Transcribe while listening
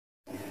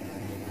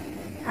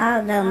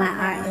Although my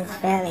art is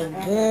fairly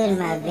good,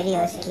 my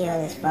video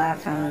skill is far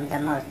from the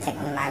most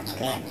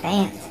technologically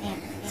advanced.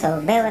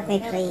 So bear with me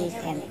please,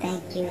 and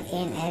thank you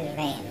in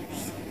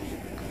advance.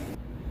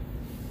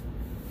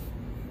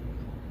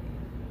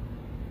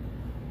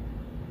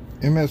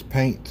 MS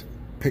Paint,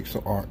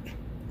 pixel art,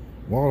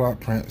 wall art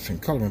prints,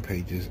 and coloring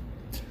pages.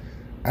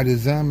 I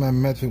designed my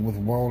method with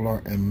wall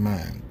art in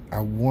mind. I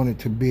wanted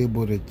to be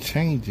able to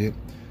change it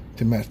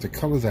to match the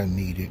colors I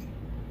needed.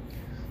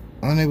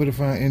 Unable to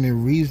find any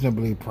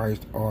reasonably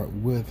priced art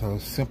with a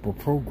simple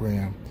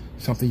program,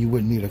 something you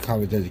wouldn't need a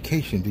college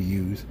education to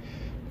use,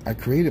 I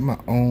created my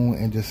own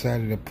and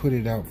decided to put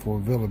it out for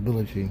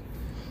availability,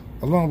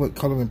 along with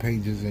coloring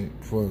pages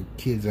for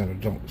kids and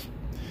adults.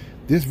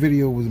 This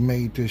video was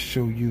made to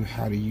show you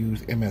how to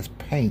use MS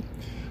Paint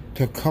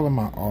to color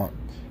my art,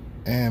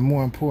 and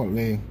more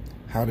importantly,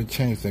 how to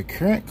change the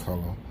current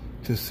color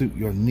to suit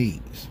your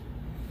needs.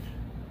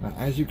 Now,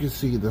 as you can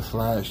see, the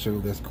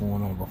slideshow that's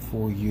going on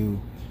before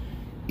you,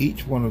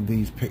 each one of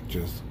these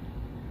pictures,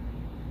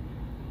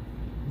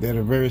 they're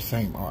the very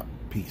same art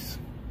piece.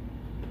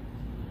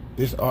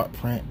 This art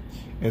print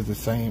is the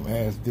same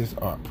as this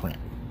art print.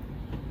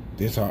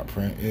 This art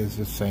print is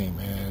the same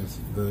as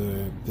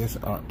this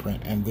art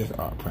print and this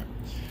art print.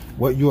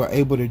 What you are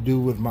able to do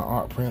with my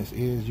art prints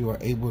is you are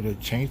able to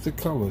change the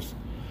colors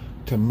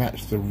to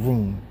match the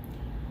room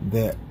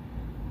that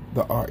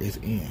the art is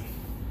in.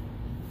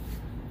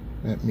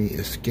 Let me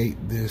escape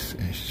this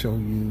and show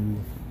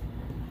you.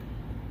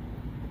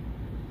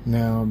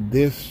 Now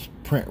this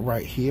print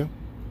right here,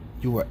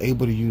 you are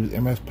able to use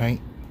MS Paint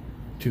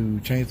to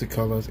change the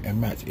colors and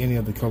match any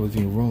of the colors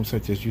in your room,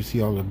 such as you see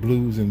all the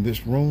blues in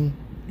this room.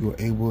 You are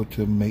able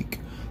to make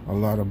a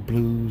lot of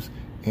blues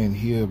in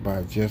here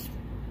by just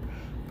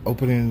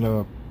opening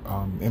the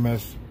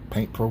MS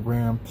Paint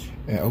program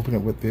and open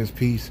it with this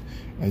piece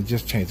and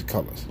just change the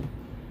colors.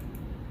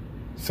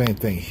 Same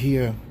thing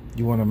here.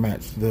 You want to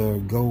match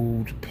the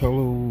gold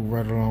pillow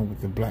right along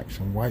with the blacks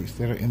and whites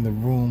that are in the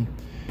room,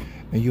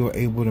 and you are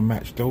able to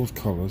match those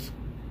colors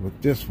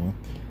with this one.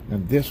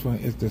 And this one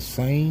is the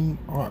same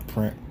art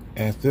print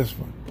as this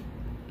one.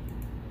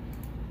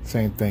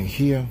 Same thing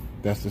here.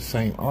 That's the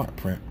same art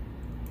print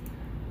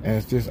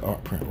as this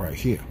art print right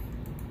here.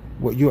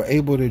 What you're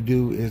able to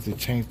do is to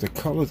change the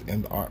colors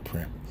in the art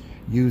print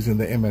using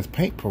the MS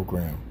Paint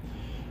program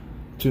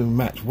to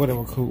match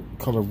whatever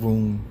color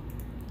room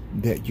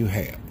that you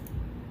have.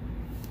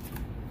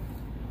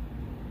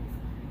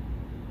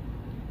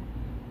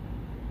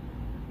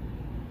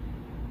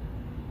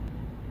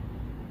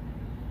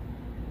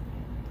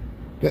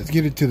 Let's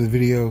get into the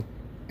video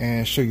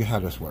and show you how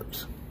this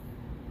works.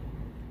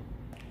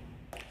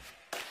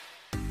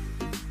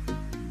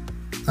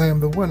 I am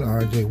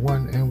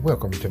The1RJ1 and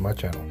welcome to my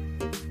channel.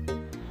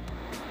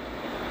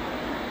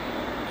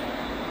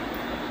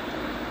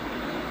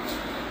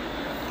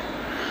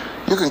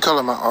 You can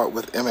color my art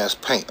with MS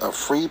Paint, a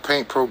free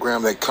paint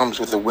program that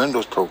comes with the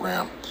Windows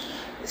program.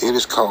 It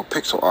is called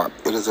pixel art.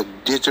 It is a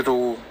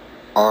digital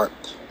art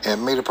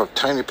and made up of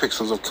tiny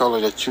pixels of color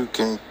that you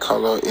can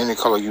color any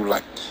color you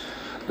like.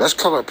 Let's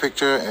color a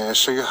picture and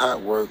show you how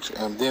it works,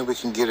 and then we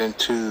can get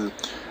into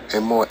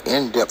a more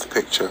in-depth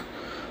picture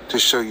to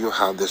show you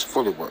how this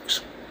fully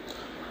works.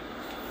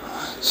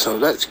 So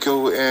let's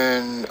go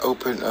and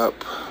open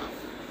up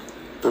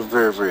the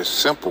very, very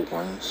simple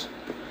ones.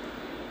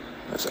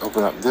 Let's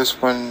open up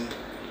this one.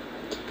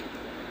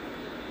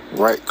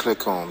 Right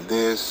click on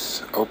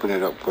this, open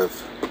it up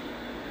with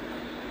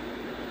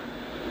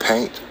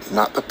Paint,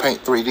 not the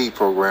Paint 3D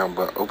program,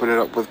 but open it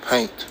up with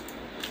Paint.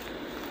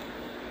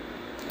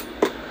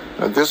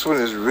 Now this one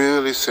is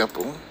really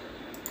simple,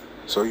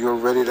 so you're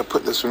ready to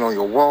put this one on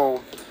your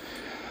wall.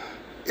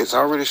 It's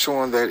already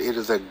showing that it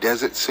is a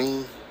desert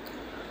scene,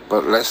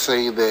 but let's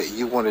say that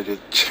you wanted to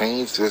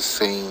change this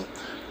scene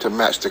to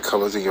match the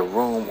colors in your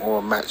room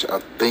or match a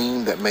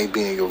theme that may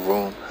be in your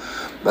room.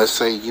 Let's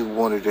say you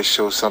wanted to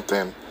show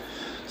something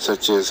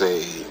such as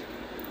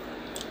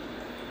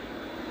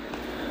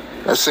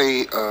let's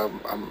say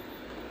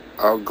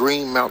a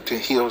green mountain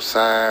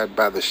hillside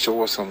by the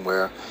shore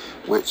somewhere,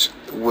 which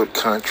would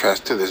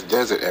contrast to this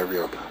desert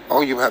area.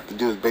 All you have to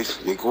do is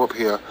basically go up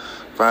here,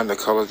 find the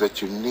colors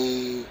that you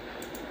need,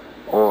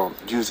 or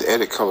use the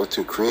edit color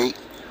to create.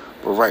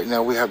 But right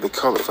now we have the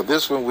color. For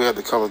this one, we have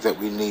the colors that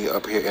we need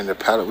up here in the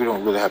palette. We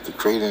don't really have to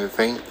create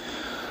anything.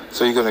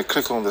 So you're going to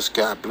click on the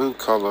sky blue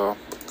color,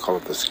 color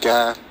the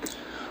sky.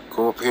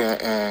 Go up here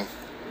and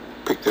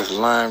pick this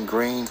lime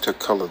green to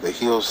color the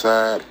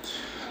hillside.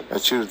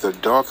 And choose the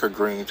darker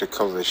green to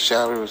color the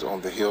shadows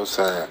on the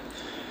hillside.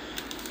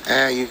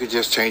 And you can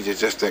just change it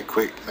just that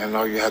quick. And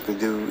all you have to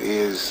do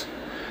is,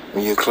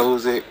 when you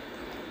close it,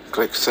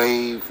 click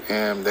save,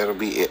 and that'll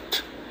be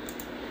it.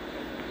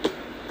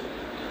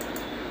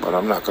 But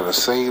I'm not going to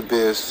save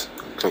this.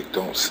 Click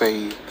don't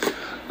save.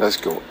 Let's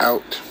go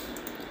out.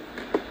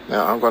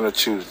 Now I'm going to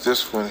choose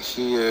this one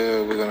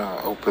here. We're going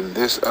to open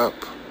this up.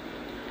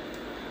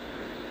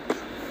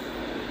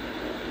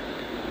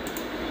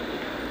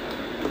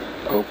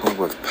 Open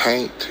with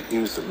Paint.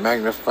 Use the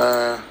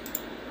magnifier.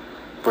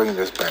 bring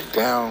this back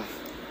down.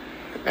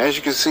 As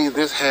you can see,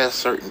 this has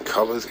certain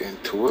colors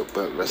into it,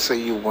 but let's say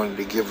you wanted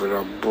to give it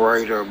a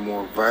brighter,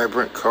 more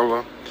vibrant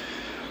color,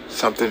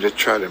 something to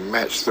try to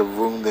match the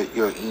room that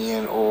you're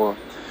in or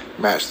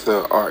match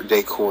the art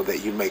decor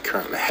that you may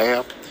currently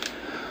have.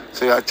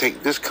 So I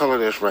take this color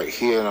that's right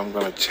here and I'm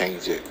going to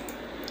change it.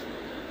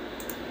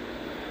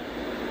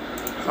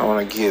 I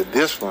want to give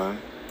this one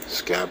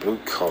sky blue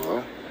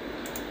color.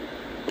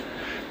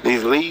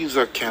 These leaves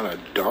are kind of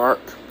dark.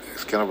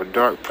 It's kind of a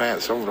dark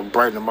plant, so I'm going to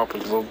brighten them up a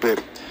little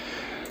bit.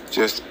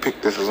 Just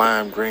pick this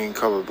lime green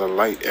color, the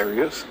light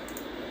areas.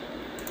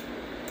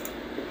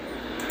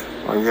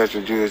 All you have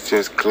to do is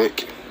just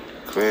click,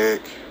 and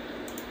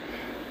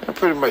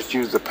pretty much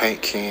use the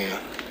paint can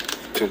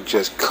to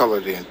just color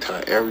the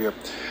entire area.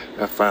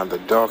 And find the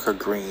darker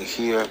green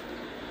here,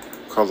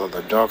 color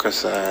the darker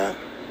side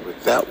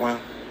with that one.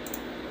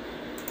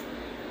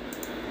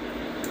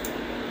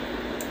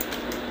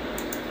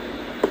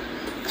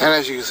 And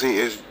as you can see,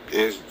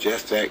 it's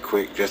just that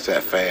quick, just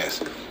that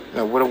fast.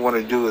 Now what I want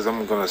to do is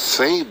I'm going to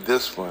save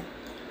this one,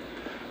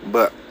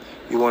 but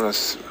you want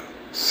to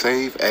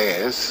save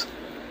as.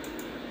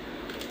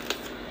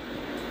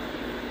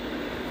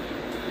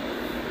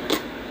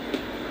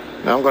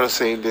 Now I'm going to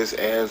save this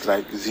as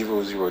like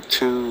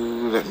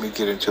 002. Let me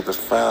get into the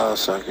file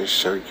so I can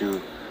show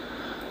you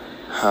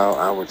how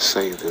I would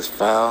save this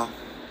file.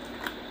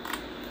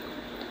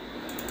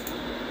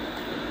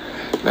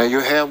 Now you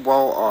have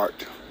wall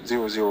art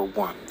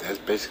 001. That's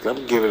basically, I'm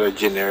going to give it a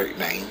generic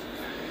name.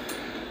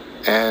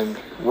 And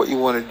what you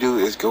want to do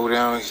is go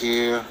down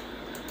here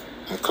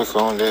and click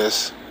on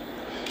this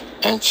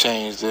and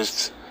change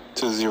this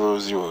to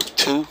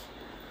 002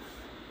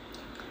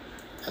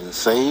 and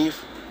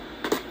save.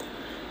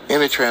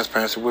 Any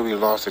transparency will be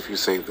lost if you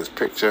save this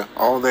picture.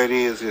 All that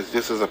is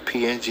this is a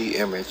PNG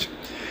image,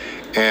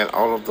 and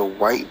all of the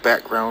white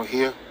background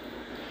here,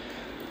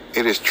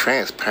 it is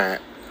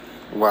transparent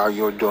while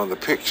you're doing the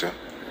picture.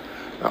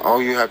 Now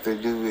all you have to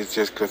do is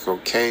just click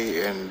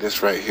OK, and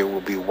this right here will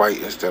be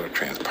white instead of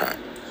transparent.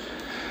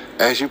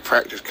 As you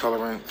practice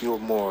coloring, you'll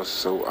more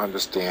so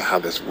understand how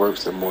this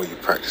works the more you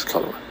practice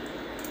coloring.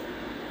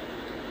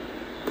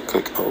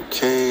 Click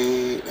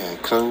OK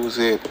and close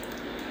it.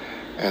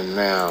 And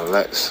now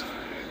let's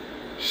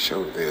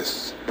show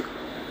this.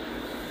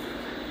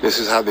 This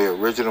is how the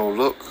original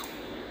look,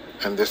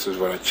 and this is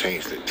what I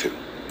changed it to.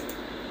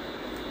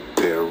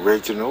 The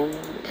original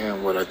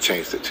and what I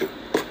changed it to.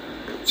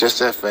 Just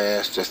that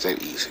fast, just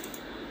that easy.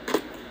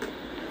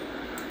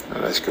 Now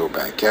let's go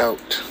back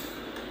out.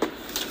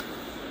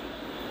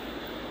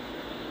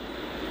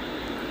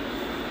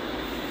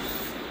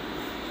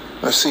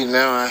 Let's see,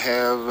 now I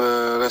have,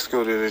 let's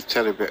go to the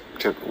teddy bear.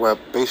 Well,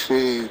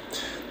 basically,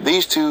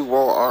 these two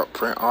wall art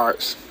print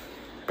arts,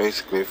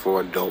 basically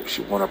for adults.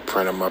 You want to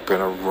print them up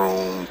in a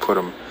room, put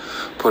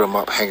them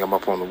up, hang them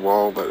up on the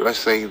wall. But let's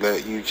say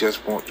that you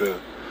just want to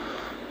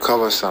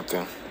color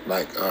something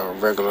like a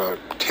regular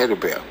teddy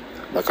bear,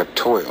 like a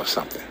toy or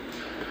something.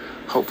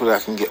 Hopefully I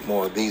can get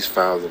more of these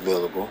files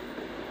available.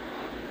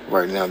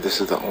 Right now this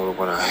is the only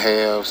one I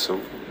have.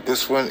 So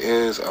this one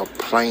is a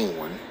plain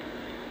one.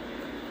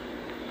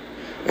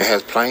 It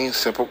has plain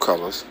simple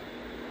colors.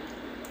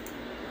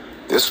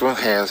 This one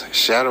has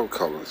shadow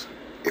colors.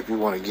 If you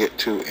want to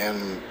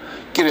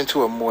get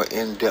into a more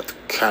in-depth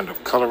kind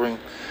of coloring,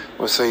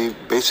 we'll say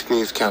basically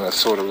it's kind of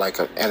sort of like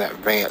an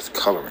advanced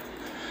coloring.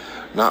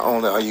 Not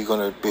only are you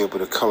going to be able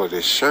to color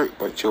this shirt,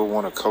 but you'll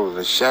want to color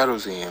the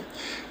shadows in,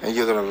 and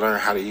you're going to learn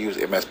how to use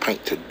MS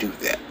Paint to do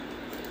that.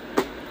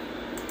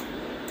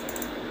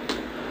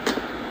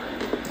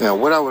 Now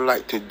what I would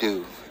like to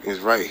do is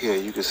right here,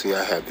 you can see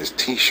I have this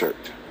t-shirt.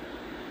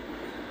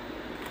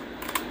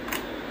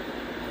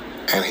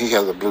 And he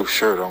has a blue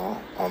shirt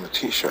on the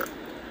t-shirt.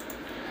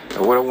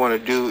 And what I want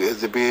to do is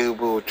to be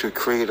able to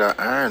create an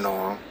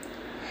iron-on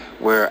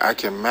where I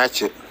can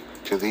match it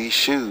to these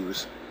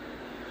shoes.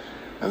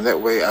 And that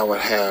way I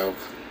would have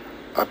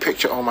a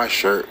picture on my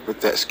shirt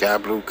with that sky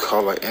blue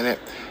color in it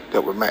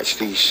that would match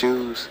these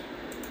shoes.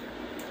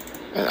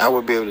 And I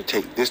would be able to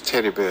take this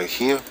teddy bear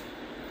here,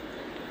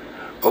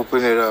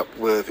 open it up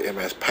with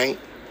MS Paint,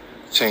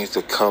 change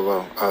the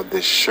color of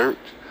this shirt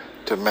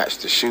to match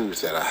the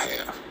shoes that I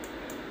have.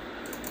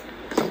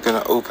 I'm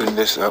going to open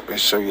this up and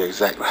show you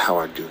exactly how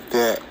I do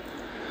that.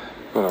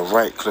 I'm going to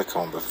right click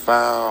on the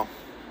file,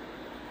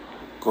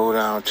 go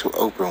down to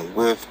open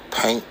with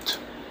paint,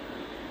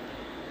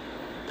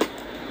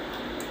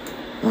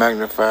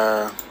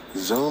 magnifier,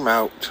 zoom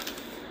out.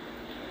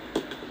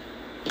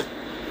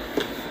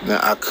 Now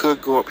I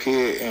could go up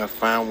here and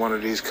find one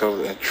of these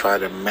colors and try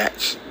to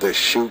match the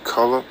shoe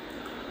color,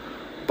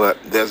 but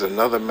there's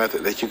another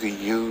method that you can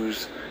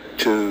use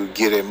to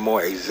get a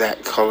more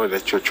exact color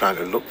that you're trying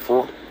to look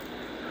for.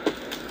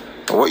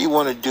 And what you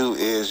want to do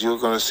is you're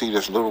going to see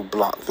this little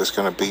block that's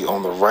going to be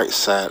on the right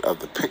side of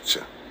the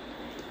picture.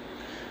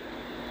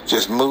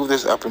 Just move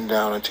this up and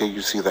down until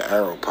you see the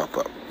arrow pop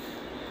up.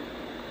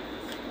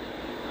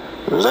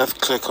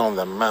 Left click on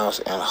the mouse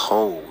and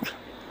hold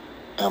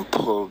and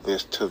pull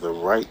this to the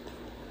right.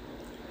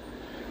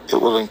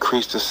 it will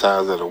increase the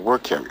size of the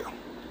work area.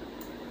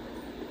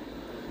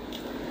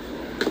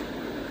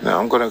 Now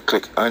I'm going to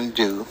click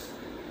undo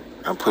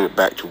and put it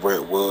back to where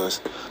it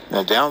was.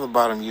 Now down the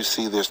bottom you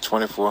see there's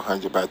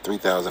 2400 by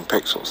 3000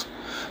 pixels.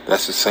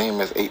 That's the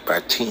same as 8 by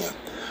 10.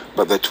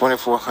 But the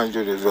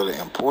 2400 is really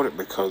important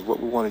because what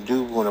we want to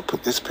do, we want to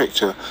put this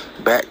picture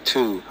back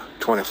to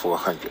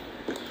 2400.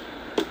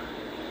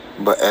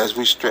 But as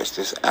we stretch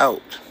this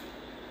out,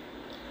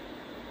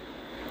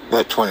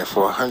 that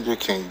 2400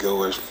 can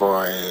go as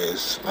far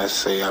as, let's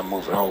say I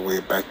move it all the way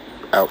back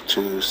out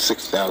to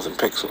 6000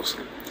 pixels.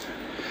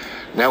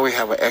 Now we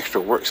have an extra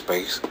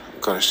workspace.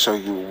 I'm going to show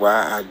you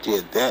why I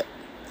did that.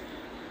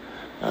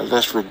 Now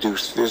let's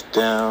reduce this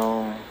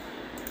down.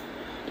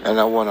 And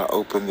I want to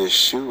open this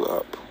shoe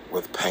up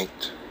with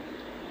paint.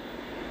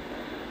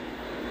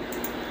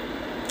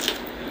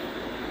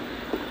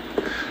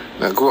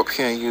 Now go up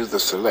here and use the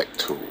select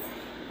tool.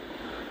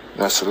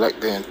 Now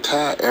select the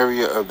entire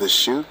area of the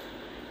shoe.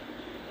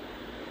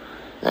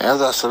 Now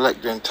as I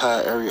select the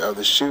entire area of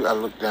the shoe, I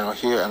look down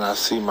here and I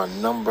see my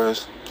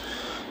numbers.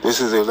 This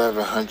is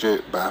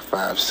 1100 by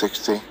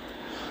 560,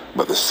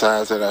 but the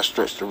size that I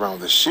stretched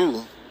around the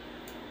shoe,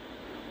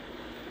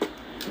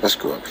 let's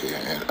go up here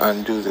and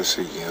undo this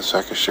again so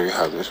I can show you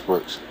how this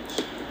works.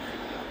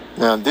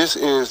 Now this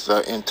is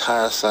the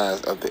entire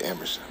size of the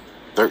image,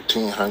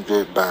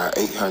 1300 by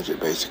 800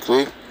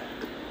 basically.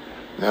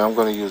 Now I'm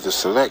going to use the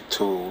select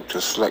tool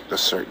to select a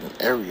certain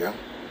area.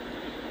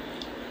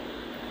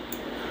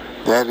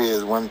 That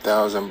is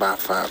 1000 by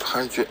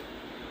 500.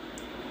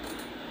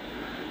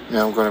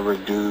 Now I'm going to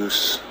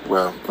reduce,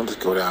 well, let's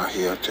go down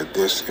here to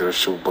this. It'll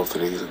show both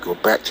of these and go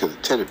back to the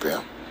teddy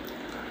bear.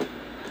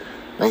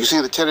 Now you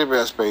see the teddy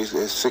bear space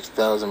is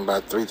 6000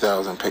 by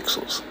 3000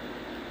 pixels.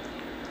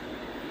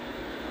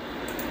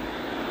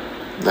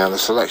 Now the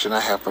selection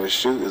I have for the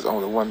shoe is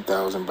only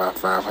 1000 by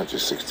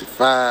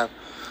 565.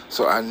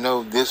 So I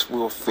know this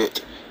will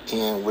fit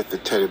in with the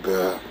teddy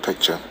bear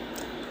picture.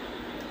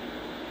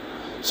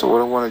 So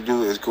what I want to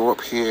do is go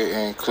up here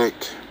and click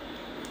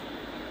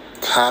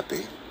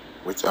copy,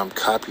 which I'm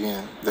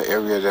copying the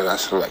area that I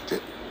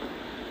selected.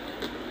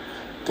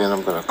 Then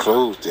I'm going to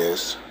close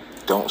this,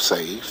 don't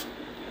save.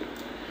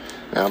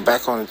 Now I'm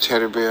back on the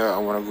teddy bear. I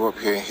want to go up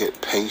here and hit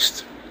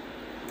paste.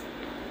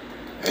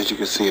 As you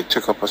can see, it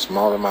took up a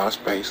small amount of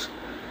space.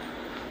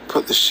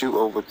 Put the shoe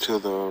over to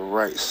the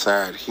right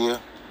side here.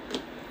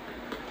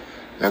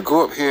 Now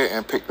go up here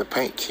and pick the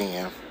paint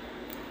can.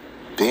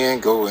 Then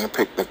go and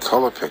pick the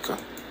color picker.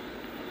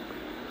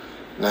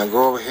 Now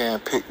go over here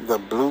and pick the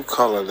blue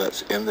color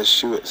that's in the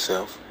shoe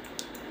itself.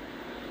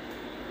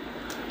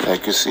 As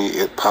you can see,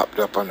 it popped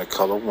up under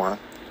color 1.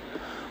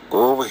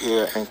 Go over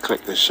here and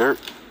click the shirt.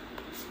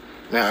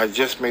 Now I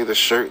just made the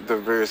shirt the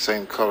very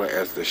same color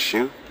as the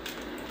shoe.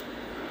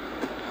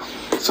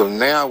 So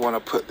now I want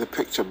to put the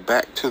picture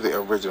back to the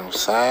original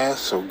size.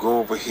 So go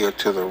over here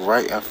to the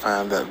right and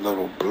find that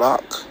little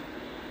block.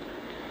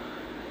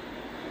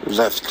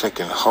 Left click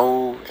and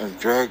hold and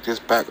drag this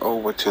back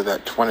over to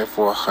that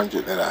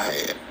 2400 that I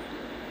had.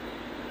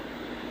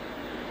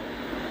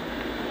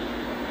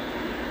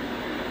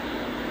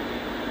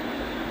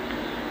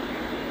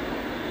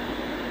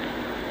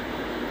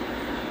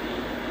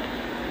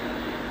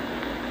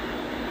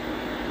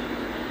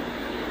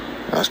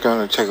 Now it's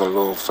going to take a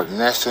little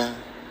finessing.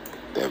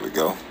 There we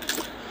go.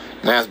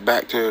 Now it's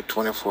back to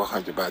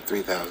 2400 by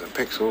 3000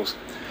 pixels.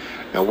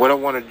 Now what I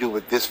want to do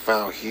with this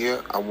file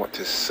here, I want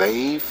to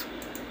save.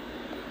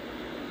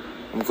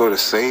 I'm going to go to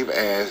save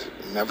as.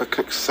 Never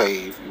click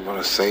save. You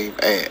want to save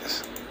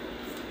as.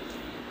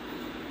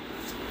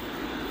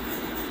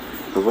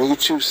 But when you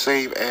choose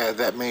save as,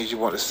 that means you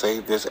want to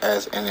save this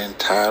as an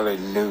entirely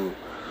new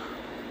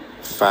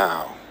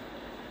file.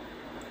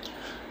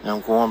 Now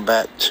I'm going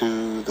back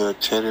to the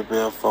teddy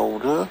bear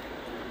folder.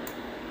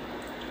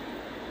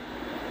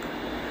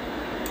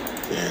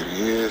 There it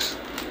is.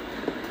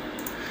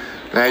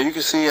 Now you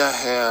can see I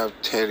have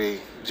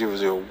Teddy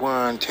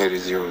 001, Teddy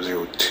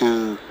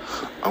 002.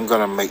 I'm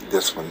going to make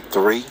this one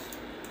 3.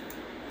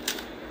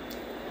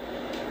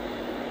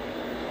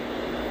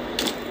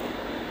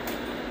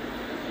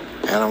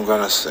 And I'm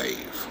going to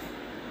save.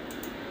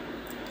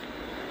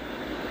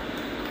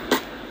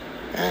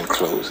 And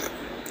close it.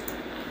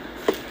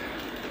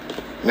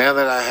 Now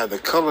that I have the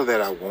color that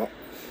I want,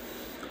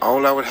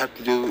 all I would have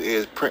to do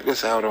is print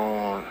this out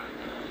on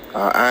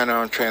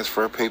iron-on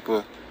transfer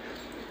paper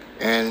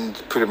and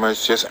pretty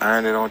much just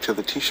iron it onto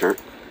the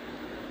t-shirt.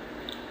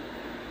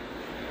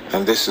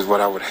 And this is what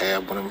I would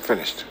have when I'm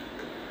finished.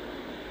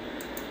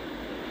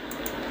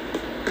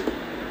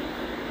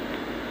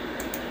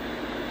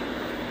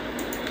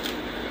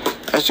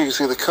 As you can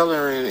see, the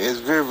coloring is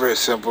very, very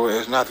simple.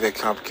 It's not that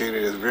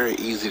complicated. It's very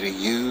easy to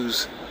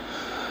use.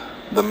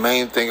 The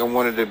main thing I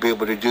wanted to be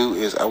able to do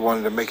is I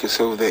wanted to make it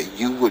so that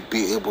you would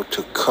be able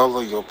to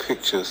color your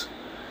pictures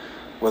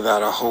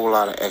without a whole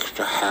lot of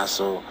extra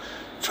hassle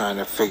trying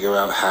to figure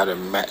out how to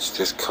match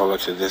this color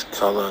to this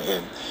color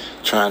and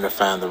trying to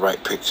find the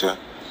right picture.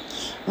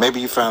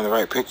 Maybe you found the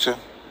right picture,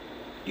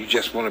 you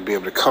just want to be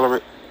able to color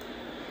it.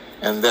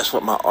 And that's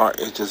what my art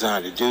is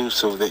designed to do,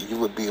 so that you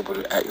would be able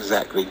to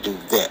exactly do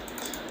that.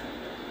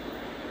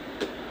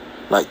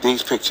 Like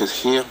these pictures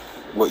here,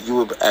 what you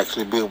would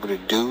actually be able to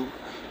do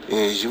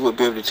is you would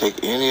be able to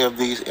take any of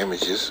these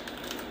images,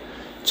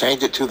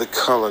 change it to the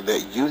color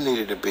that you need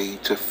it to be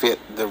to fit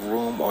the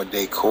room or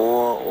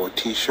decor or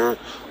t-shirt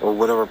or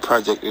whatever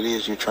project it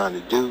is you're trying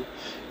to do.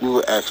 You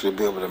will actually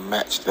be able to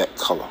match that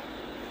color.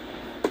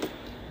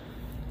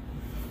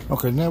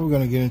 Okay, now we're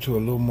going to get into a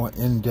little more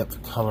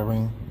in-depth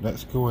coloring.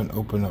 Let's go and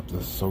open up the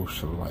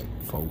Socialite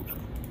folder.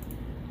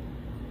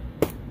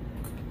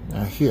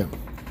 Now here,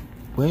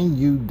 when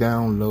you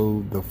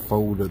download the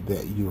folder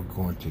that you're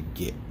going to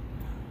get,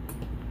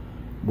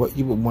 what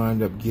you would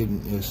wind up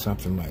getting is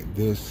something like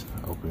this.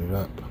 Open it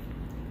up.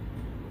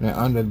 Now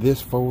under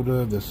this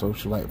folder, the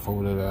Socialite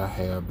folder that I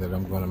have that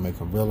I'm going to make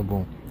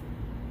available,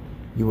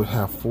 you would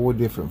have 4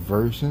 different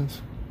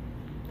versions.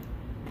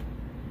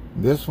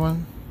 This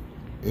one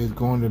is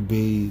going to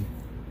be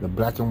the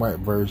black and white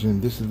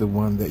version. This is the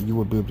one that you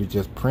will be able to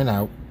just print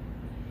out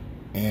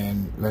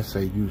and, let's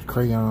say, use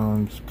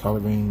crayons,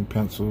 coloring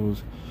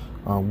pencils,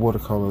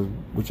 watercolors,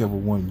 whichever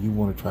one you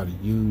want to try to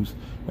use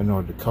in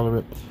order to color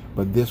it.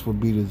 But this will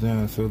be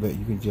designed so that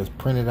you can just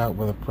print it out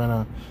with a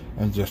printer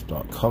and just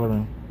start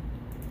coloring.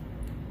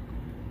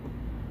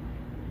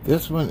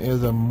 This one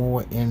is a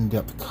more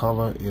in-depth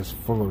color. It's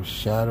full of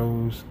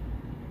shadows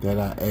that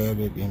I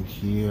added in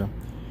here,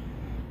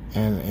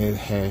 and it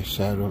has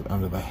shadows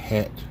under the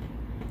hat.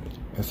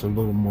 It's a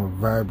little more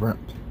vibrant.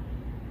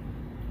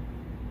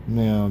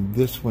 Now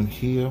this one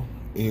here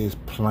is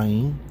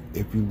plain,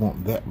 if you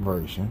want that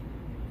version,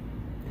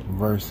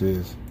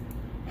 versus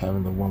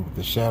having the one with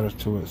the shadows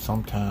to it.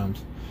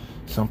 Sometimes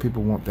some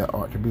people want that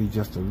art to be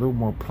just a little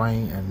more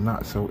plain and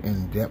not so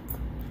in-depth.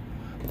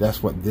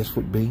 That's what this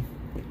would be.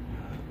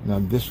 Now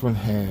this one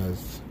here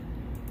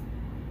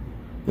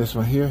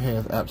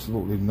has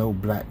absolutely no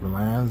black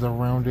lines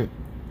around it,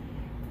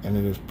 and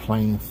it is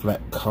plain flat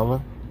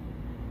color,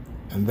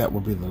 and that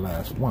will be the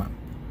last one.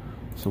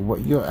 So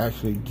what you're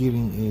actually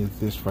getting is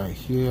this right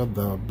here,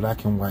 the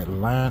black and white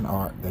line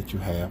art that you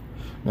have.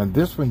 Now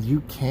this one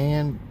you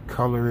can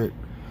color it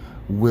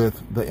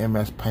with the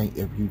MS Paint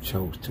if you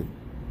chose to,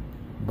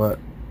 but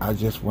I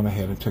just went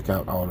ahead and took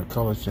out all the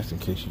colors just in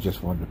case you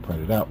just wanted to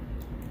print it out.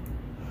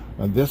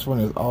 Now this one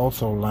is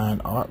also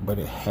line art, but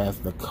it has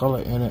the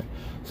color in it,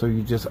 so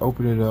you just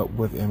open it up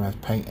with MS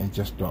Paint and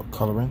just start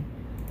coloring.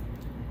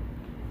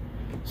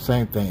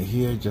 Same thing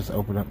here, just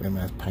open up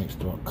MS Paint,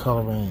 start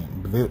coloring,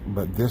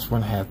 but this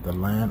one has the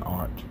line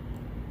art.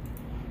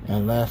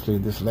 And lastly,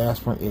 this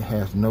last one, it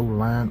has no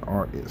line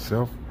art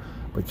itself,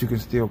 but you can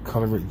still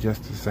color it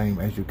just the same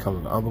as you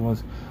color the other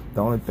ones.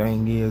 The only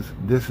thing is,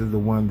 this is the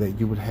one that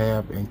you would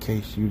have in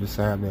case you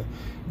decide that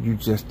you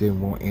just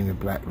didn't want any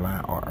black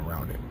line art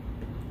around it.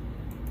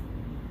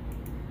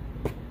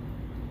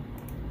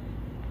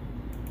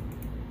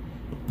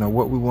 Now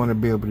what we want to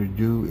be able to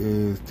do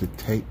is to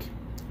take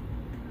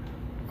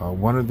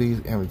one of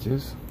these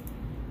images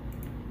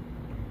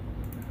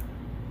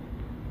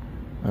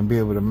and be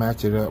able to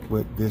match it up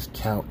with this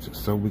couch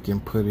so we can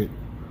put it,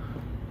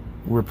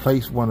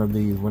 replace one of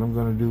these. What I'm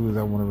going to do is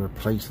I want to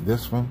replace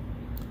this one,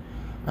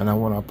 and I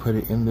want to put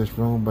it in this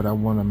room, but I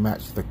want to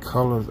match the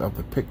colors of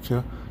the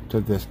picture to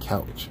this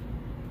couch.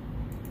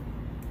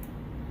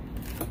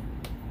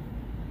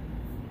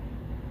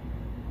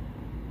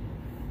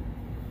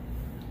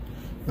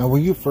 Now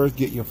when you first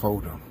get your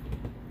folder,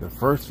 the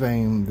first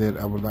thing that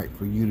I would like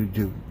for you to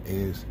do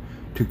is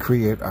to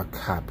create a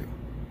copy.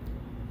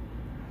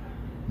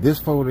 This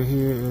folder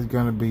here is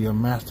going to be a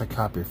master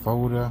copy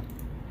folder.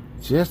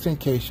 Just in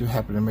case you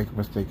happen to make a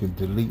mistake and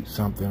delete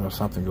something or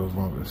something goes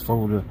wrong with this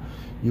folder,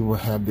 you will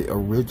have the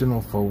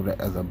original folder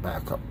as a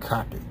backup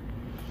copy.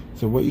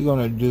 So what you're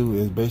going to do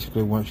is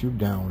basically, once you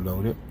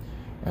download it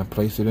and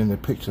place it in the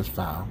pictures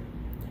file,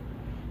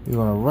 you're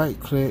going to right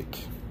click,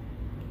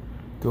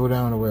 go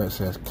down to where it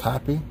says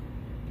copy,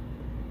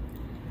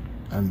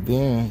 and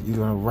then you're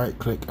going to right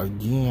click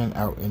again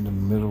out in the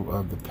middle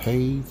of the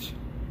page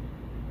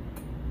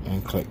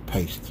and click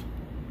paste.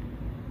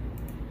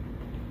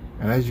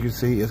 And as you can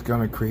see, it's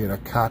going to create a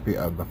copy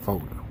of the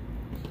folder.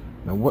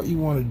 Now what you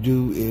want to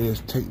do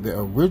is take the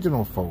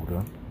original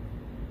folder,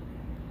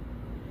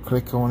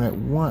 click on it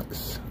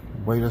once,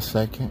 wait a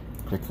second,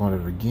 click on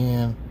it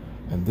again,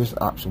 and this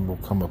option will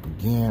come up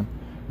again.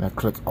 Now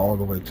click all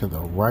the way to the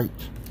right.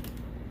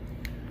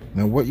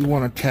 Now what you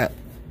want to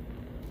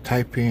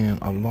type in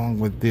along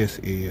with this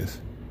is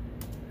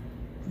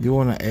you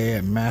want to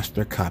add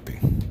master copy.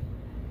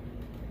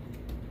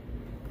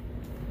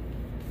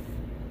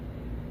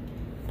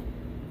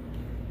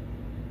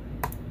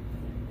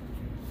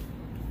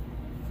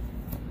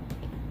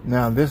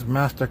 Now this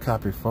master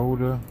copy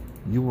folder,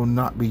 you will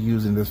not be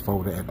using this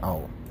folder at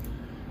all.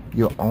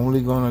 You're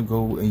only going to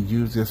go and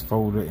use this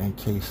folder in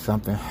case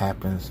something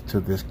happens to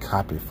this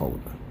copy folder.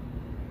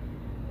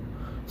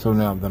 So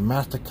now the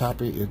master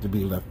copy is to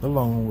be left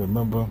alone.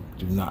 Remember,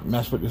 do not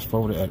mess with this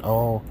folder at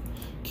all.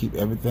 Keep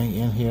everything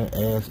in here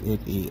as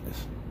it is.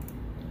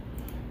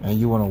 And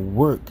you want to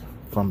work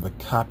from the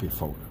copy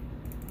folder.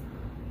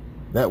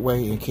 That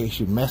way, in case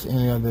you mess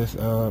any of this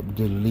up,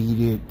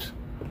 delete it,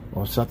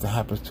 or something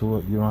happens to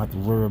it, you don't have to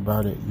worry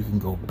about it. You can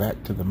go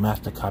back to the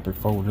master copy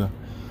folder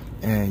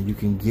and you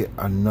can get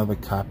another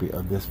copy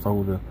of this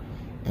folder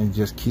and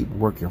just keep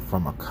working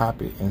from a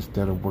copy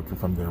instead of working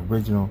from the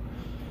original.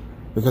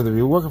 Because if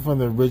you're working from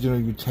the original,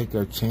 you take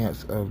a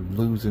chance of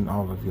losing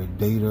all of your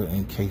data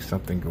in case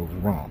something goes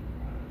wrong.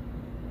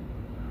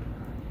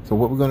 So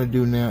what we're going to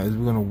do now is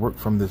we're going to work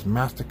from this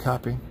master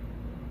copy.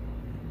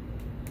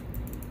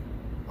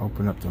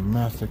 Open up the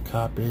master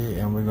copy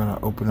and we're going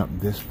to open up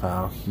this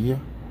file here.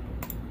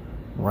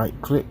 Right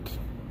click,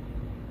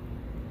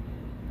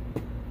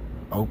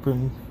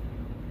 open,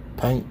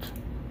 paint,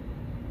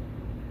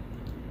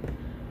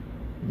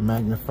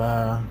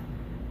 magnifier,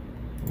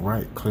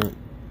 right click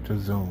to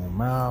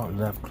zoom out,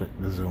 left click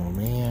to zoom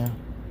in.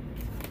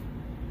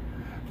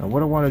 Now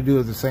what I want to do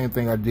is the same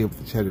thing I did with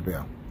the teddy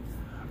bear.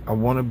 I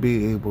want to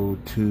be able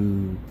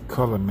to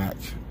color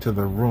match to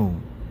the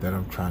room that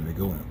I'm trying to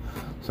go in.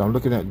 So I'm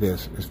looking at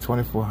this. It's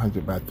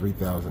 2400 by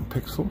 3000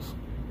 pixels.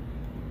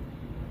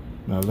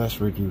 Now let's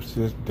reduce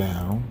this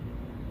down.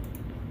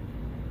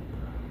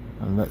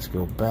 And let's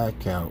go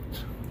back out.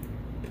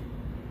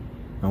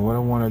 And what I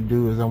want to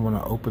do is I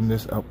want to open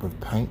this up with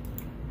paint.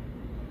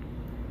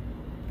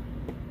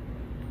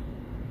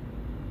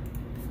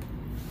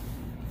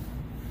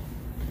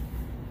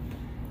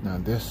 Now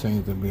this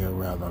seems to be a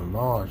rather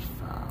large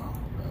file.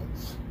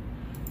 Let's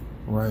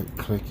right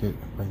click it,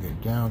 bring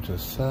it down to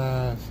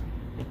size.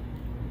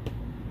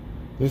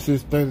 This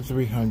is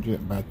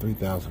 3300 by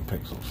 3000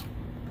 pixels.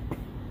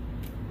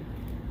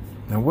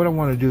 Now what I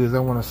want to do is I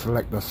want to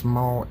select a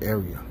small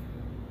area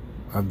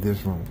of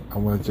this room. I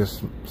want to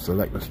just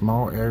select a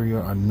small area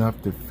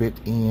enough to fit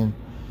in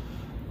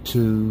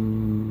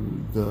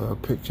to the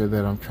picture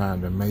that I'm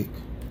trying to make.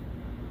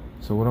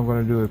 So what I'm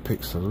going to do is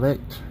pick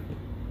select.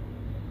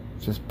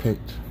 Just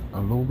picked a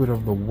little bit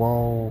of the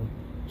wall,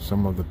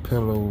 some of the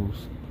pillows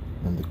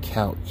and the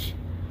couch,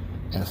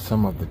 and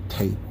some of the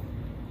table.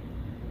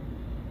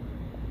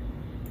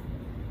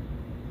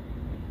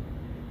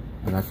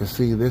 And I can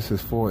see this is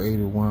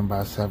 481 by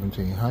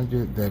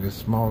 1700. That is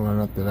small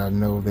enough that I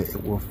know that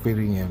it will fit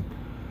in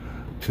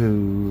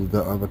to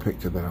the other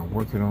picture that I'm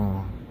working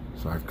on.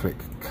 So I click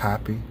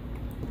copy.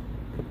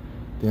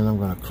 Then I'm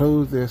going to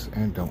close this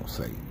and don't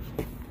save.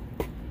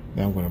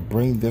 Now I'm going to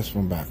bring this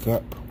one back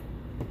up.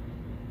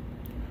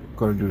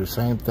 Going to do the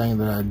same thing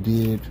that I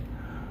did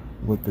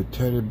with the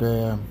teddy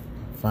bear.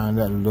 Find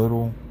that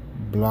little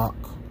block.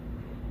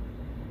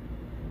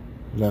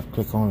 Left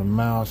click on the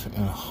mouse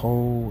and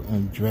hold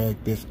and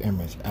drag this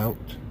image out.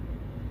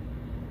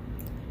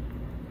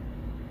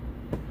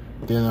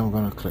 Then I'm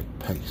going to click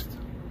paste.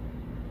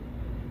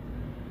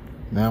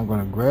 Now I'm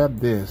going to grab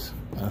this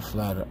and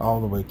slide it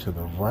all the way to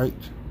the right.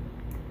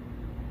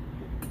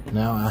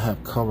 Now I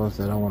have colors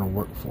that I want to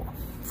work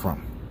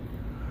from.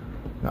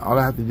 Now all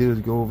I have to do is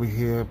go over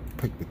here,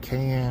 pick the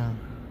can,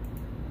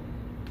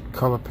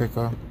 color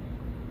picker,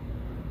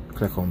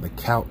 click on the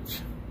couch.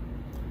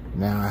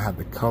 Now I have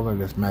the color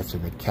that's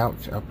matching the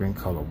couch up in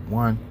color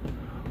 1.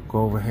 Go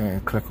over here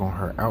and click on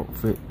her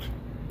outfit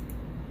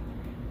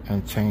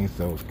and change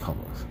those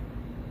colors.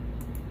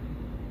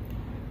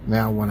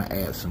 Now I want to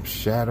add some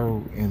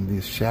shadow in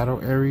these shadow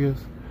areas.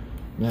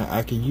 Now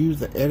I can use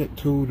the edit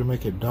tool to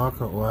make it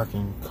darker, or I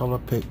can color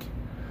pick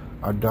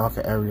a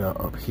darker area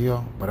up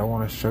here, but I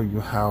want to show you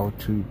how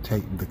to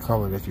take the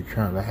color that you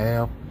currently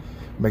have,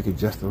 make it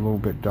just a little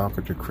bit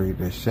darker to create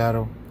this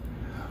shadow.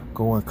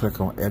 Go and click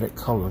on edit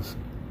colors.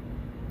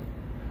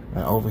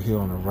 And over here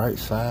on the right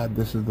side,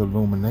 this is the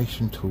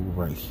illumination tool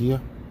right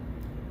here.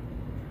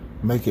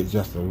 Make it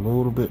just a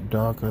little bit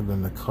darker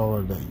than the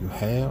color that you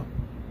have.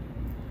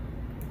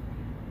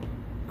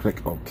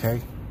 Click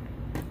OK.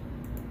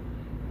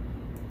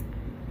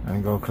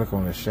 And go click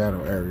on the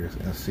shadow areas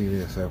and see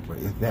this.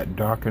 Is that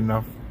dark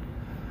enough?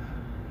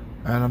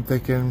 And I'm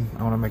thinking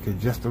I want to make it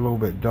just a little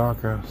bit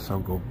darker. So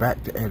go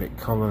back to edit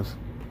colors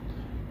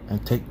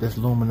and take this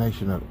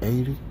illumination of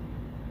 80.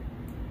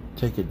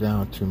 Take it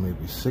down to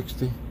maybe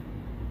 60.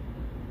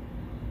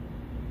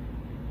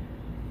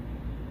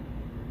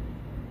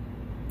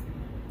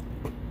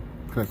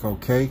 Click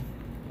OK.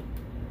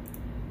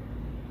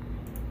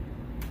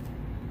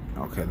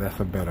 Okay, that's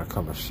a better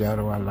color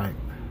shadow I like.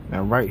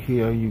 Now right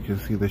here you can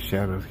see the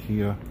shadows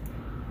here.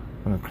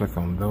 I'm going to click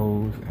on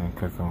those and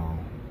click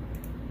on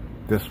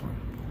this one.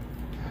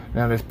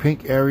 Now this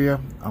pink area,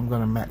 I'm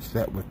going to match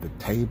that with the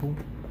table.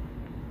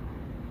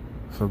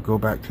 So go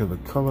back to the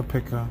color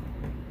picker,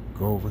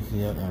 go over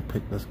here and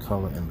pick this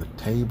color in the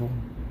table,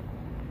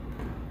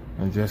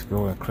 and just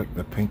go and click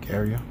the pink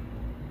area.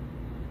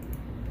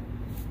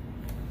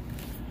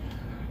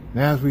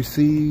 Now as we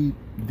see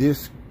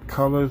this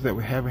colors that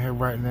we have in here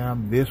right now,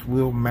 this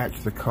will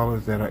match the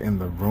colors that are in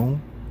the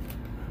room.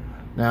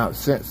 Now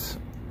since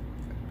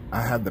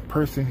I have the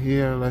person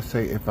here, let's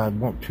say if I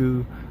want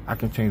to, I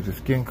can change the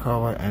skin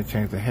color and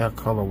change the hair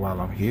color while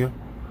I'm here.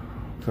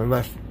 So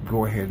let's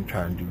go ahead and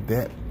try and do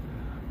that.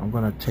 I'm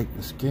going to take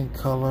the skin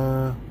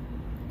color,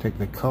 take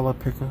the color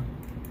picker,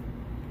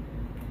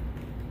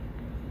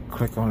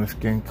 click on the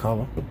skin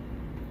color,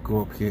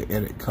 go up here,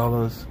 edit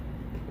colors.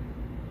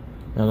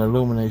 Now the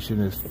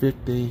illumination is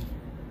 50.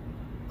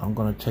 I'm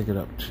going to take it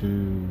up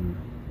to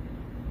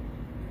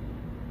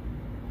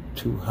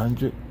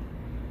 200.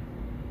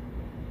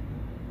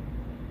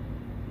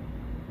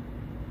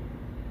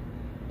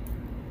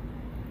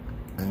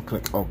 And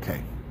click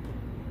OK.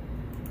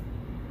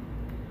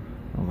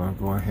 I'm going to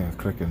go ahead and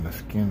click in the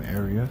skin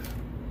areas.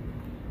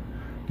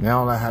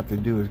 Now all I have to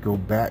do is go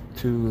back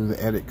to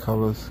the edit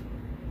colors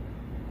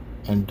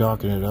and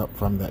darken it up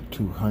from that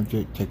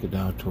 200, take it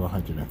down to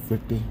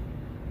 150.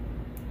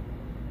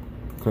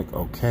 Click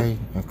OK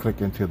and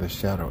click into the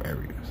shadow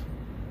areas.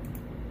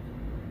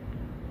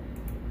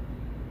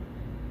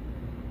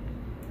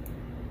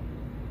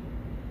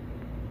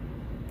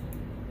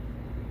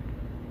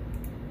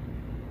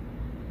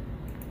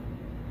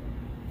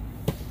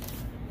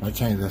 I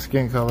changed the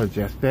skin color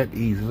just that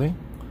easily.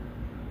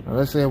 Now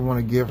let's say I want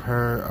to give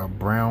her a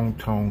brown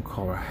tone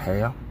color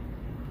hair.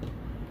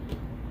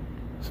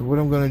 So what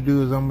I'm going to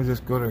do is I'm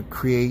just going to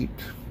create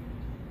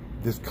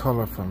this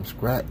color from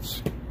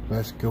scratch.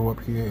 Let's go up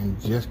here and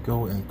just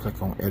go and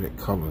click on edit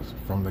colors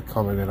from the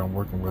color that I'm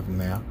working with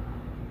now.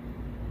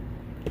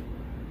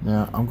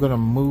 Now I'm going to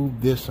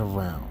move this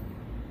around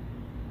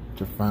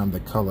to find the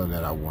color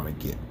that I want to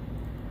get.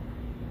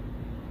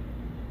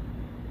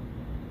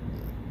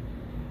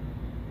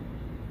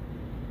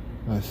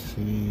 Let's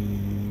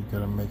see,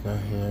 gotta make her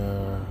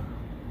hair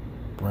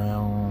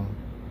brownish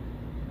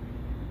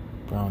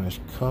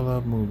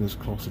color. Move this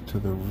closer to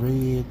the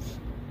reds.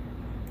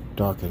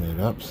 Darken it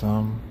up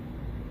some.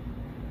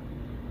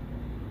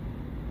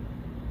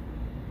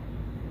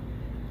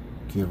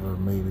 Give her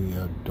maybe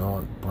a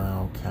dark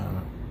brown kind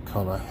of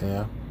color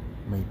hair.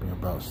 Maybe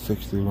about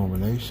 60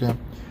 illumination.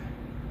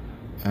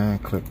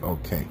 And click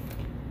OK.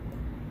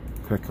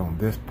 Click on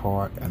this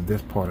part and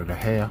this part of the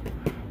hair.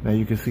 Now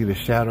you can see the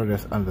shadow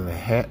that's under the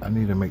hat. I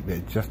need to make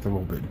that just a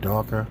little bit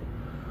darker.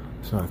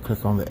 So I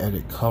click on the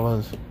edit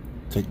colors.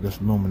 Take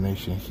this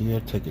illumination here.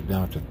 Take it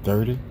down to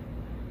 30.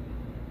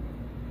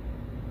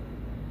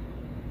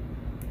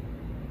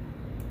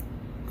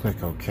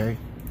 Click OK.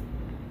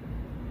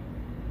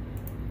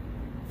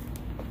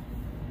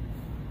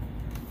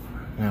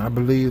 Now I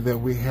believe that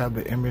we have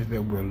the image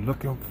that we're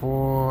looking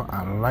for.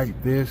 I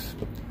like this.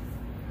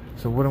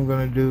 So what I'm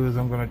going to do is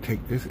I'm going to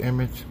take this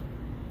image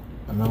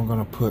and I'm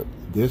going to put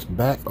this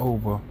back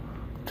over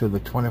to the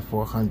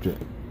 2400.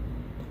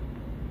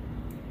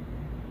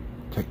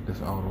 Take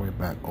this all the way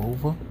back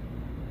over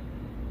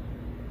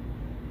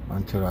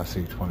until I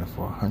see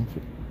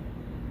 2400.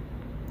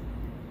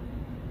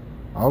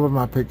 All of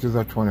my pictures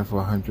are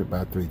 2400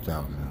 by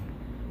 3000.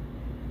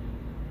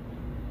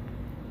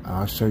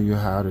 I'll show you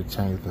how to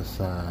change the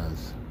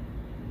size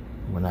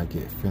when I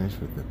get finished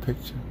with the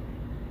picture.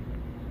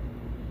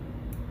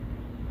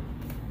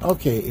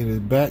 Okay, it is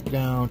back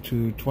down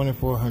to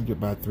 2400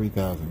 by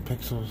 3000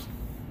 pixels.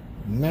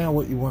 Now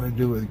what you want to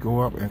do is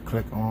go up and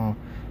click on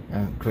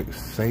and click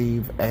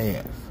Save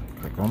As.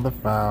 Click on the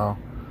file,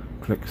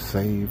 click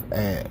Save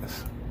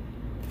As.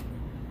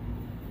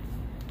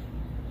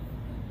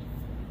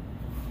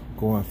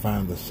 Go and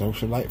find the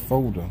Socialite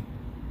folder.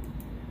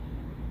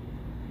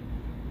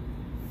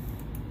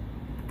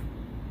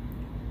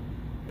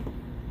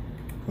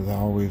 Because I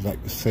always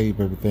like to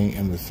save everything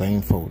in the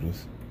same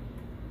folders.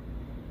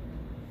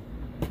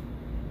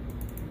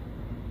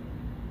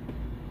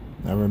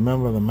 Now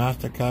remember the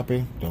master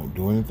copy, don't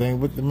do anything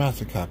with the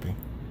master copy.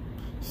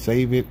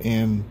 Save it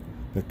in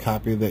the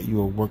copy that you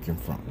are working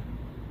from.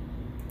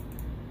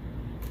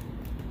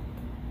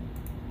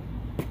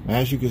 Now,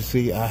 as you can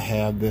see, I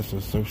have this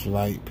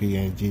Socialite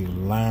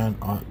PNG line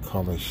art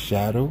color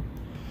shadow.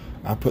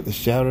 I put the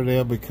shadow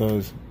there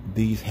because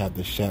these have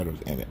the shadows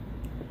in it.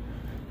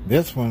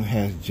 This one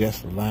has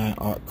just line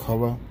art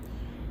color,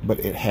 but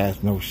it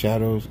has no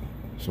shadows,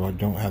 so I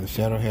don't have the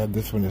shadow here.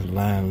 This one is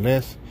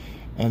lineless,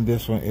 and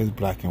this one is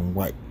black and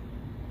white.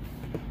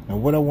 Now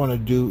what I want to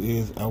do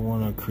is I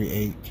want to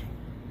create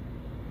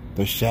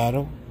the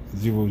shadow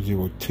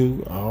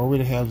 002. I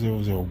already have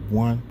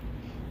 001.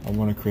 I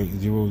want to create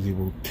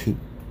 002.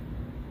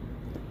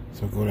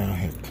 So go down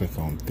here, click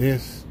on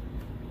this,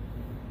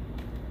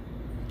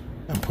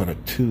 and put a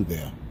 2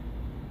 there.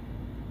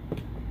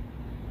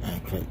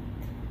 And click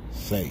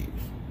Save.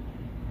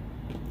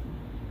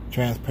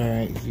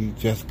 Transparency,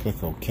 just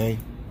click OK.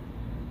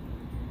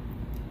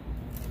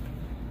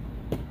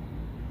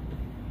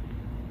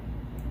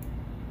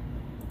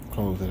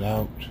 Close it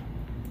out.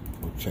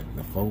 Go check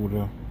the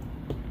folder.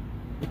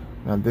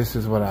 Now this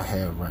is what I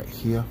have right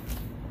here.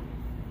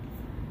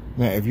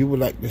 Now if you would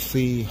like to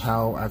see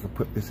how I could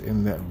put this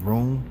in that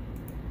room,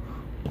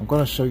 I'm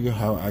going to show you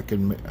how I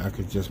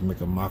could just make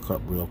a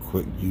mock-up real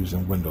quick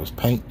using Windows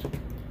Paint.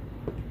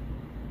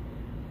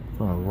 I'm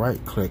going to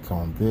right click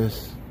on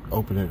this,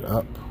 open it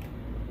up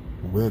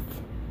with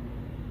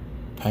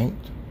Paint.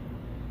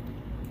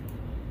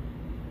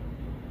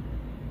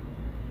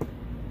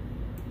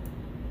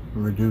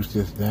 Reduce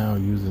this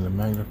down using the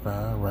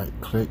magnifier, right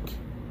click,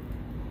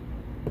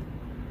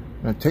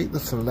 Now take the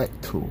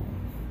select tool,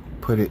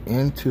 put it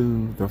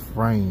into the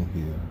frame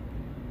here,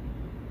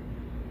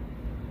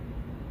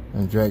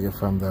 and drag it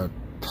from the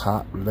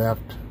top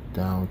left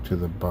down to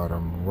the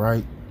bottom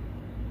right.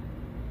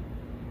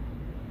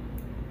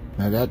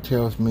 Now that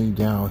tells me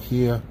down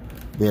here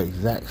the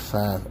exact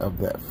size of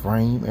that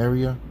frame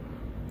area.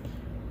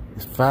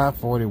 It's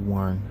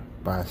 541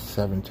 by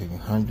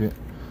 1700.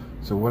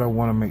 So what I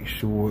want to make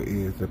sure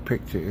is the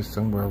picture is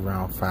somewhere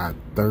around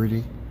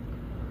 530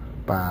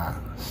 by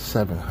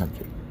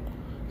 700.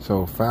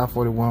 So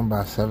 541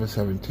 by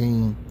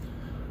 717.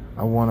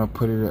 I want to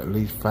put it at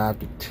least 5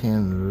 to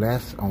 10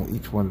 less on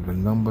each one of the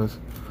numbers.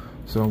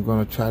 So I'm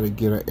going to try to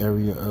get an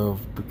area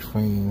of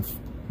between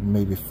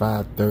maybe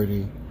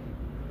 530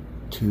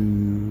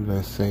 to,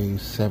 let's say,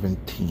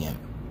 710.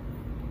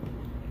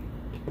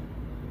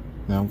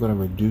 Now I'm going to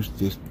reduce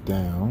this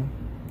down.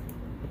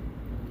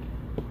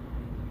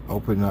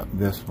 Open up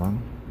this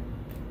one.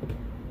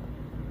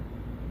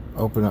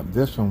 Open up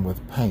this one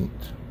with paint.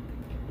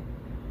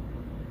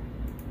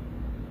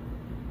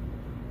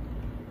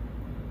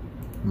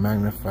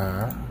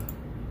 Magnify.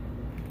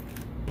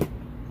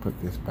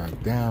 Put this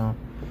back down.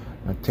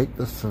 Now take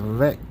the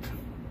select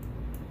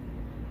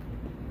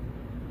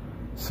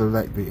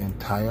the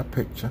entire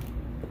picture.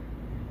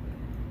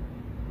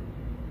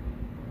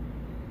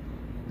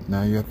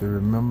 Now you have to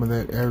remember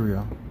that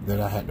area that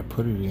I had to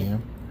put it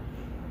in.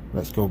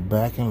 Let's go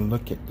back and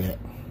look at that.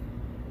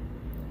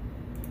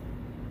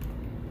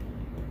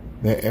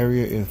 That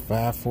area is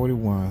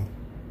 541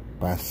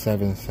 by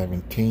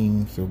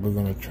 717, so we're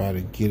going to try to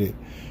get it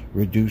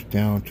reduced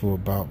down to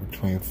about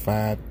between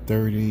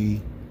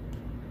 530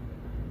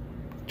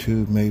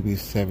 to maybe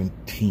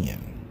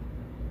 710.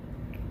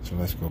 So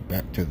let's go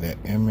back to that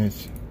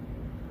image,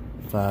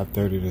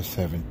 530 to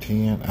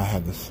 710. I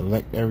have the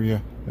select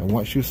area. Now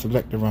once you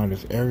select around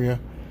this area,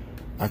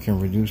 I can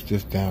reduce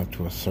this down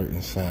to a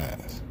certain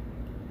size.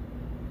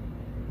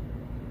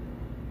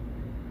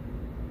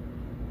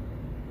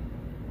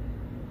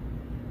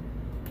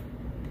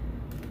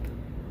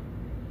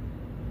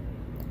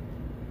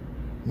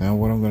 Now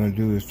what I'm going to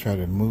do is try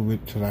to move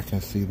it till I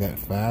can see that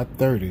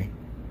 530.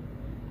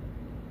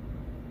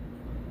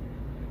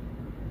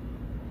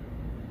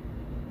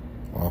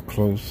 Or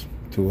close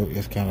to it.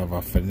 It's kind of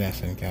a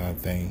finessing kind of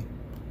thing.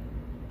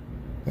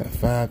 That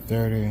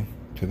 530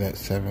 to that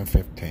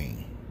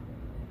 715.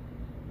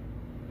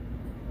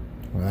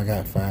 Well, I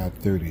got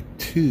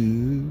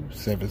 532,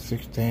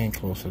 716,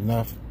 close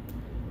enough.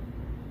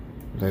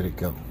 Let it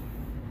go.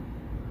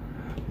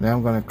 Now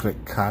I'm going to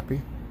click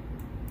copy.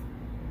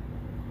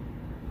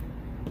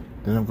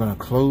 Then I'm going to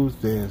close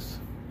this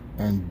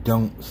and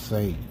don't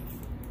save.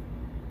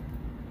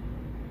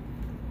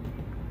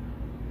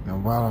 Now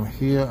while I'm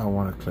here, I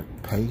want to click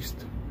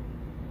paste.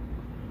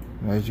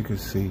 And as you can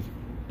see,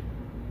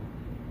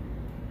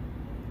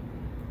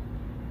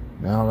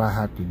 now all I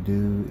have to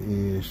do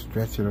is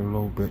stretch it a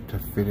little bit to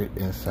fit it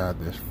inside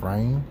this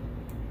frame.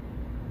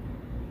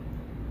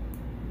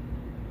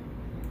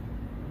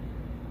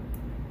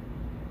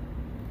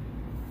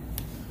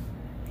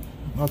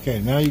 Okay,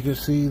 now you can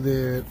see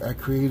that I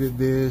created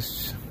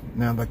this.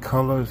 Now the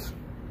colors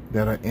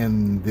that are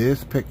in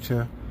this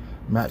picture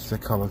match the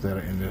colors that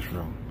are in this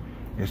room.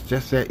 It's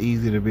just that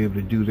easy to be able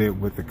to do that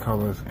with the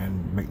colors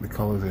and make the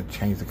colors and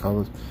change the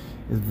colors.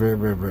 It's very,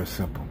 very, very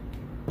simple.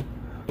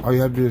 All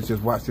you have to do is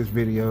just watch this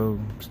video,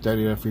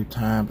 study it a few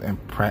times, and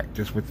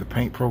practice with the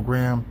paint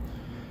program,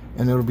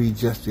 and it'll be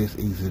just as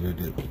easy to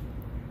do.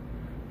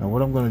 Now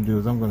what I'm going to do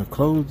is I'm going to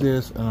close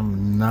this, and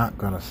I'm not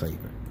going to save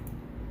it.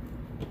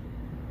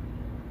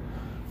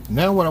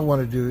 Now what I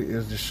want to do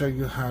is to show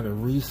you how to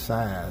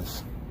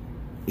resize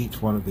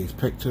each one of these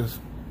pictures.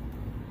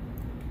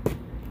 Let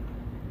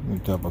me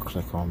double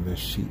click on this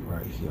sheet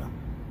right here.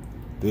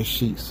 This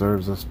sheet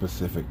serves a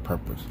specific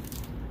purpose.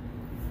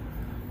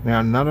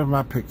 Now none of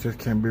my pictures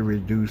can be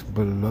reduced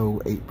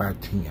below 8 by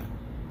 10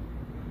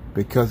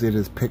 because it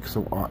is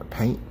pixel art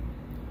paint.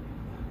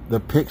 The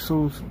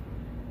pixels,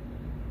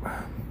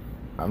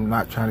 I'm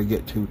not trying to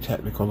get too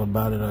technical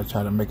about it. I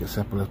try to make it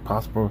simple as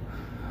possible.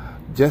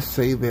 Just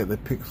say that the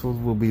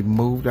pixels will be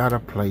moved out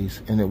of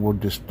place and it will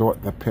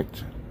distort the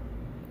picture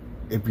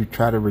if you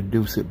try to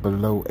reduce it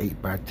below 8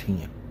 by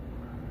 10.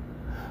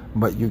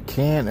 But you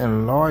can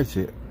enlarge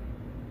it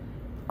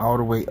all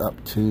the way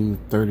up to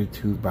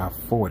 32 by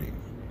 40.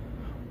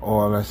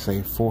 Or let's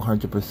say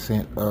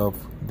 400% of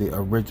the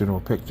original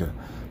picture.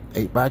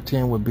 8 by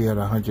 10 would be at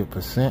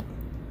 100%.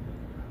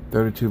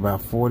 32 by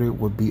 40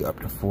 would be up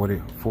to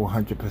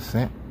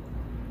 400%.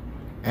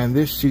 And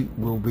this sheet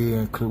will be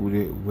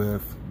included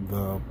with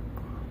the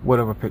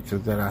whatever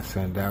pictures that I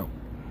send out.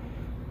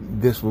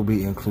 This will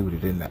be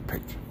included in that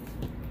picture.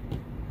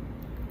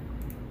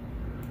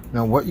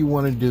 Now what you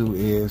want to do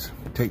is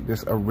take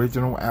this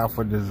original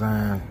alpha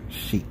design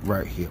sheet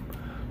right here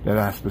that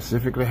I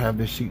specifically have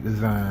this sheet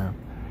designed.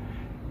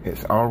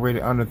 It's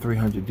already under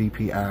 300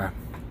 DPI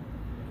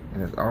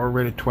and it's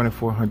already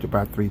 2400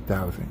 by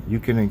 3000. You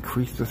can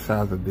increase the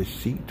size of this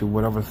sheet to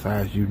whatever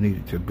size you need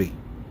it to be.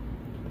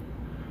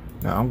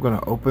 Now I'm going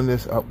to open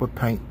this up with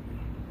paint.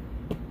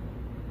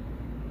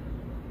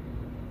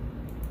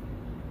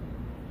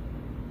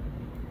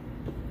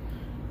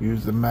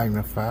 Use the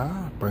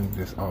magnifier, bring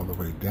this all the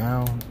way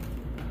down.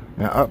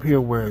 Now up here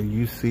where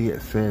you see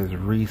it says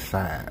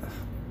resize,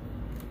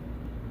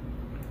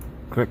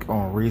 click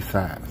on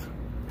resize.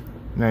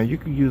 Now you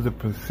can use a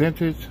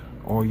percentage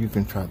or you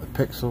can try the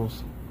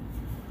pixels.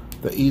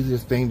 The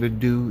easiest thing to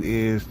do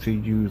is to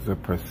use a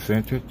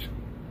percentage.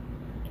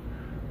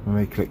 Let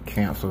me click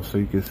cancel so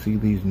you can see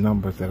these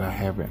numbers that I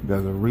haven't.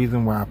 There's a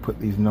reason why I put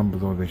these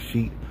numbers on the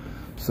sheet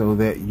so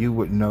that you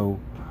would know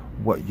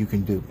what you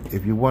can do.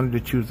 If you wanted to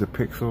choose the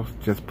pixels,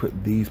 just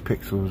put these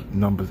pixels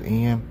numbers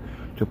in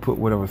to put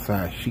whatever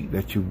size sheet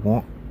that you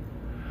want.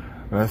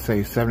 Let's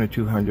say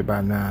 7200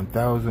 by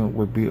 9000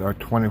 would be a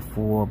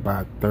 24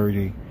 by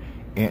 30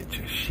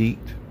 inch sheet.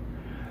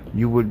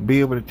 You would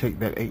be able to take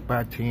that 8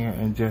 by 10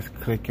 and just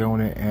click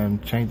on it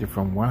and change it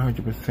from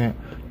 100%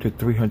 to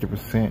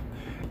 300%,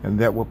 and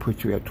that will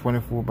put you at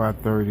 24 by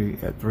 30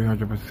 at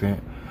 300%,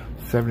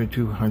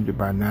 7200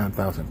 by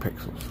 9000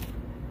 pixels.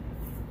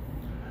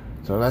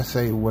 So let's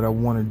say what I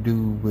want to do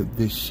with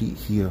this sheet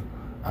here,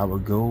 I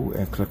would go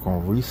and click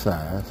on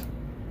resize,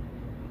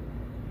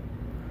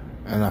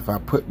 and if I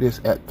put this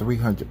at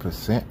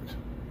 300%,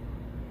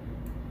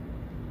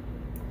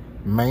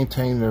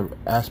 maintain the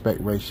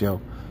aspect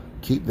ratio,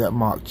 keep that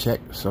mark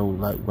checked, so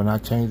like when I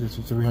change this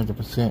to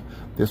 300%,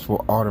 this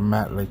will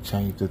automatically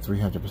change to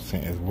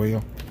 300% as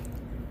well.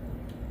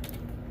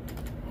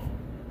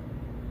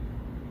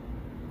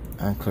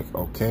 And click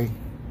OK.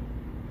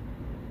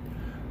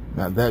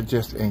 Now that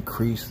just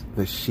increased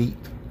the sheet.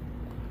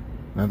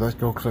 Now let's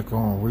go click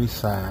on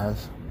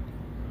resize,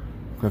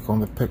 click on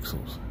the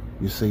pixels.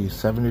 You see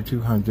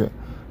 7200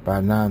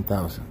 by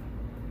 9000,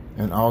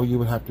 and all you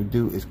would have to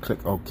do is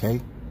click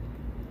OK.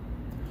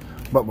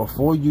 But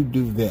before you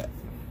do that,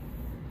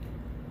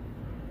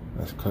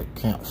 let's click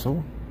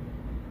cancel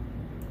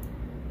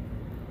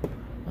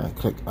and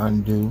click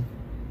undo.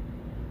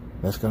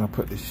 That's going to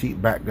put the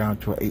sheet back down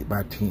to an 8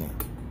 by 10.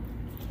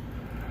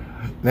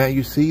 Now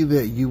you see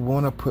that you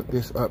want to put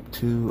this up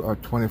to a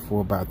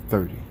 24 by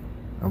 30,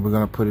 and we're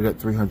going to put it at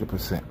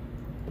 300%.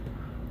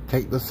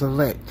 Take the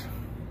select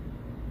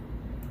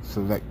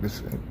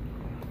this.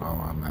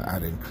 Oh, I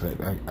didn't click.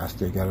 I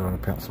still got it on the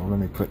pencil. Let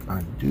me click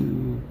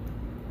undo.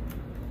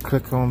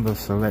 Click on the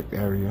select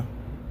area.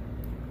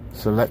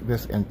 Select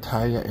this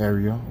entire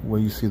area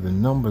where you see the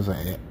numbers are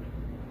at.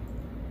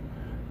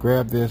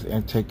 Grab this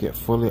and take it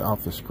fully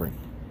off the screen.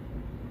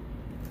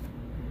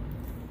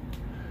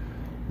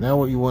 Now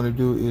what you want to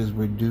do is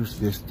reduce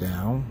this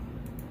down.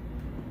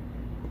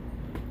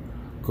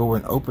 Go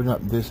and open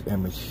up this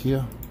image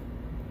here.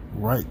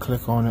 Right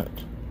click on it.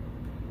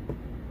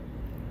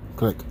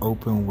 Click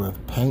open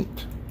with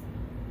paint.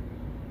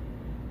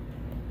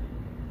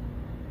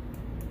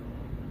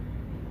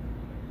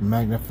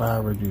 Magnify,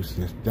 reduce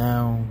this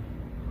down.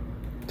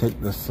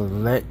 Take the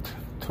select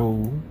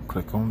tool,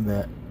 click on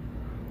that.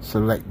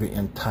 Select the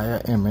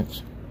entire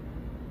image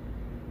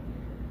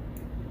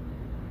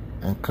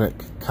and click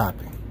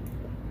copy.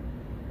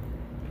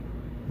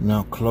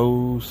 Now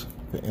close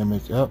the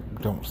image up.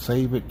 Don't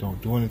save it,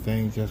 don't do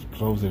anything, just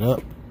close it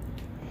up.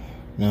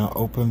 Now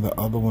open the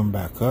other one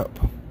back up.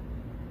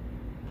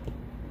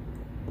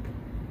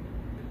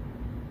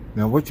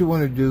 Now what you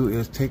want to do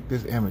is take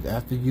this image.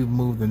 After you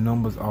move the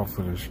numbers off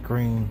of the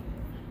screen,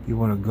 you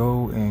want to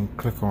go and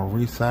click on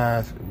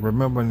resize.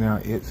 Remember now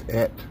it's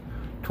at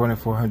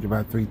 2400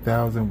 by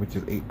 3000, which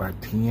is 8 by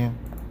 10.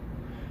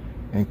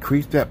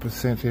 Increase that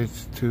percentage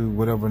to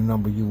whatever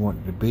number you want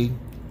it to be.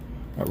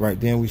 Right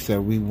then we said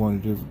we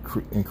wanted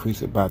to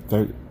increase it by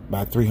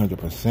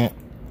 300%.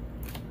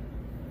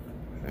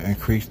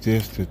 Increase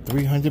this to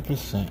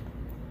 300%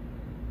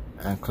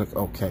 and click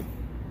OK.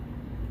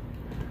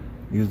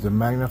 Use the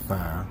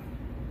magnifier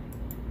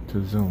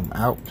to zoom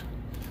out.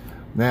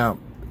 Now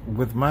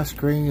with my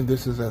screen,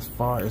 this is as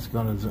far as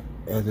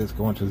it's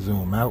going to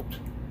zoom out,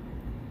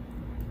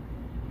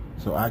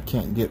 so I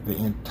can't get the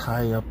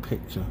entire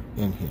picture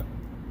in here.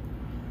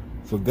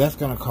 So that's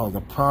going to cause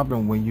a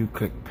problem when you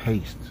click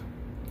paste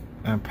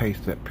and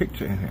paste that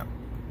picture in here.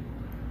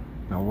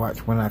 Now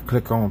watch when I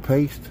click on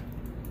paste.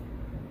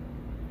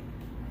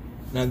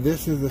 Now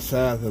this is the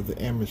size of the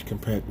image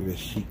compared to the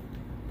sheet.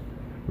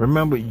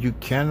 Remember, you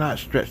cannot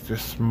stretch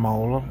this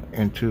smaller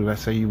into,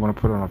 let's say you want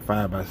to put on a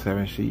 5 by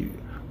 7 sheet,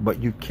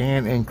 but you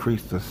can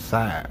increase the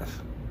size.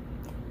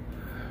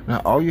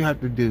 Now all you have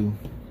to do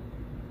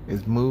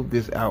is move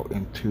this out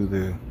into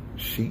the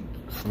sheet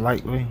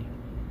slightly,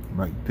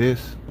 like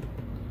this,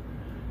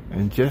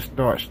 and just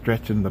start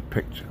stretching the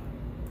picture.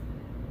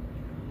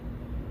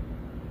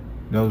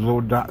 Those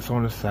little dots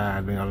on the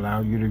side, they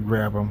allow you to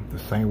grab them the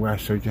same way I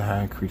showed you how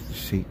to increase the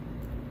sheet.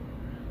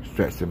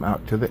 Stretch them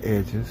out to the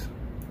edges.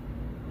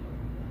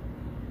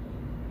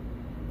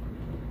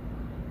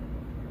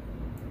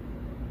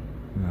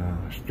 Now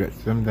stretch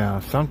them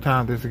down.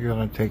 Sometimes this is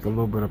going to take a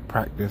little bit of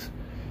practice.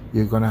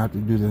 You're going to have to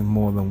do this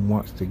more than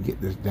once to get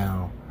this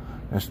down.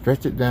 Now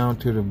stretch it down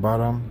to the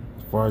bottom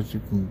as far as you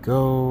can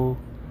go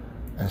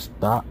and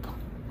stop.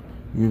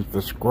 Use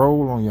the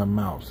scroll on your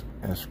mouse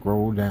and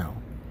scroll down.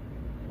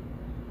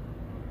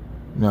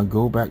 Now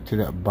go back to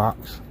that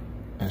box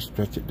and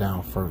stretch it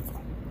down further.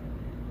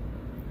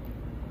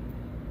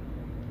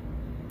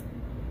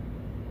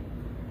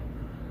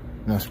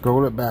 Now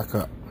scroll it back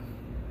up.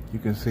 You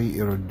can see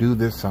it'll do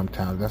this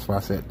sometimes. That's why I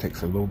said it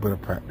takes a little bit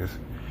of practice.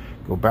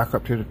 Go back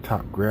up to the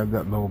top, grab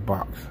that little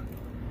box,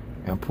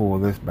 and pull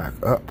this back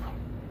up.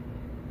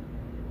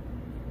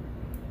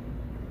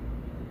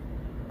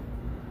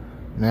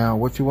 Now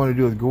what you want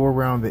to do is go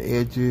around the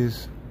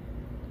edges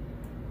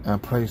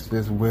and place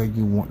this where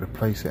you want to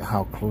place it,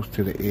 how close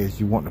to the edge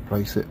you want to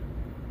place it.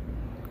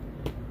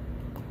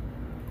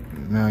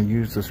 Now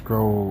use the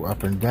scroll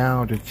up and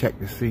down to check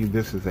to see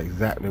this is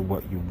exactly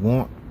what you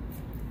want.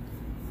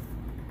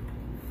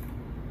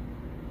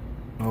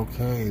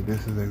 Okay,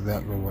 this is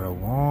exactly what I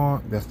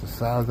want. That's the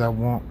size I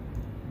want.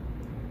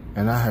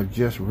 And I have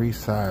just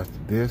resized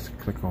this.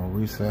 Click on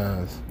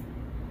resize.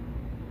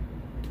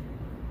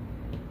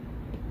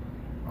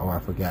 Oh, I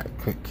forgot.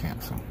 Click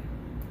cancel.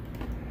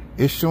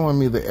 It's showing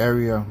me the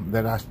area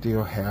that I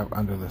still have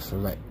under the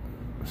select.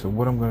 So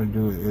what I'm going to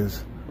do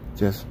is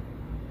just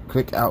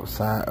click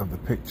outside of the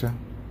picture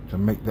to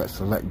make that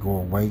select go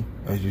away.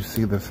 As you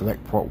see, the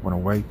select part went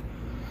away.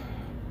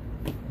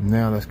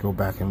 Now let's go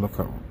back and look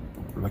at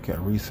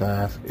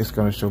resize. It's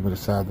going to show me the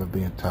size of the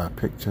entire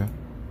picture.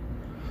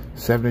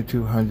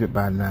 7200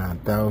 by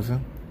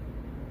 9000.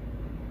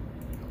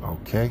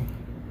 Okay.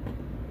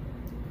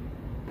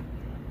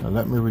 Now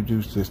let me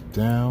reduce this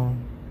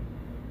down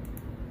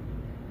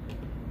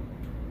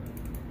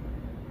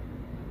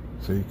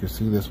so you can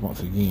see this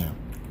once again.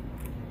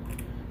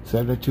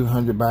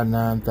 7200 by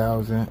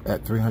 9000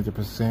 at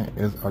 300%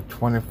 is a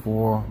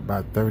 24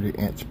 by 30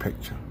 inch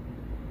picture.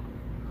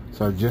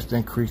 So I just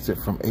increased it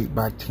from 8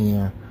 by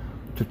 10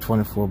 to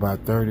 24 by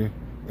 30.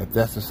 If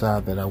that's the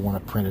size that I want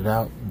to print it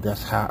out,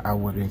 that's how I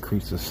would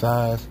increase the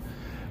size.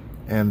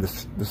 And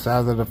the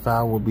size of the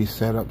file will be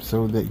set up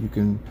so that you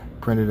can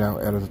print it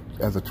out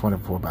as a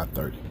 24 by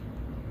 30.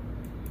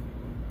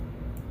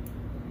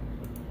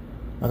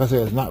 Like I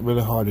said, it's not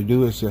really hard to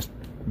do. It's just,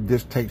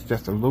 this takes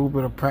just a little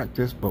bit of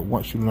practice, but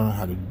once you learn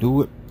how to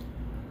do it,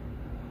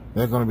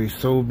 there are going to be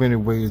so many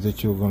ways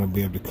that you're going to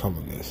be able to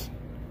color this.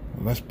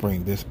 Let's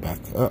bring this back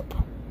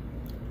up.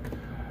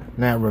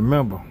 Now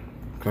remember,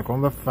 click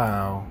on the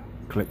file,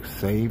 click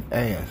Save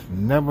As.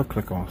 Never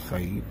click on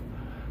Save.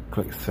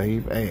 Click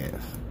Save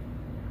As.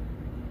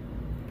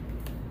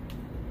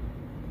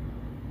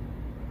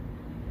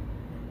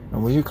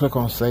 And when you click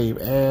on Save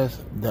As,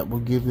 that will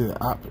give you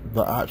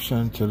the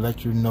option to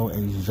let you know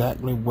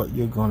exactly what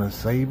you're going to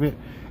save it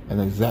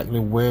and exactly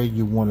where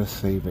you want to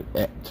save it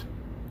at.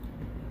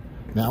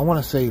 Now I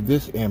want to save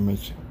this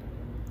image.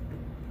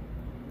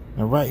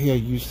 Now right here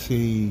you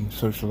see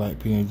Searchlight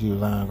PNG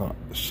line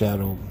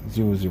shadow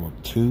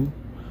 002.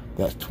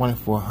 That's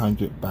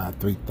 2400 by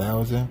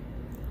 3000.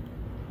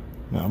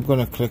 Now I'm going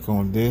to click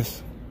on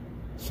this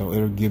so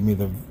it'll give me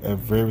the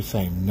very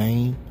same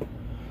name.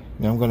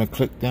 Now I'm going to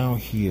click down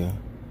here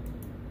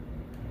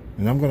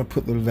and I'm going to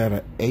put the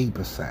letter A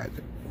beside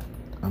it.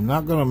 I'm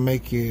not going to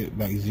make it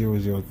like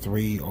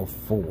 003 or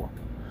 4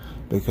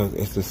 because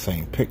it's the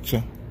same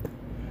picture.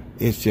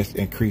 It's just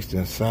increased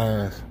in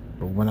size.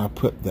 But when I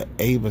put the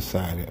A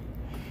beside it,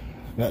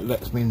 that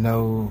lets me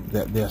know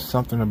that there's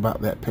something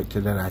about that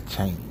picture that I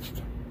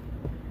changed.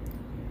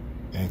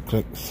 And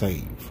click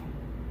Save.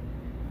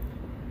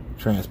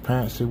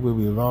 Transparency will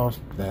be lost.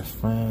 That's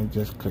fine.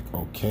 Just click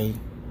OK.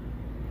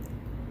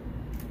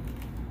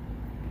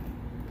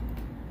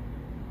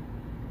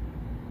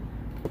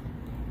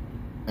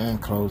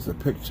 And close the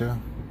picture.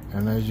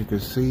 And as you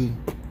can see,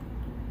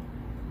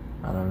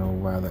 I don't know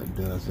why that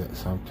does it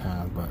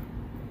sometimes, but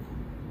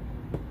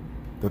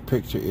the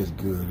picture is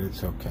good.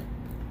 It's okay.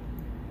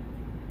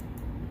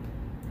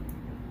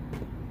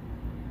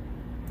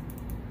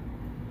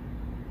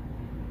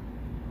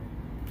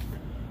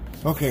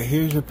 Okay,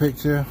 here's your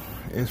picture.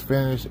 It's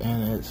finished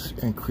and it's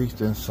increased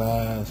in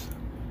size.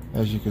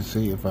 As you can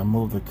see, if I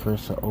move the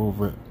cursor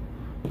over it,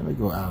 let me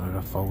go out of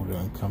the folder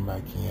and come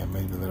back in.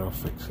 Maybe that'll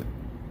fix it.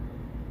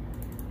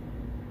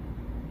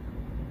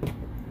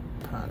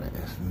 Probably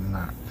it's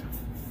not.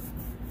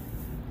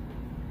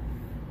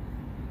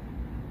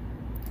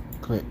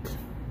 Click,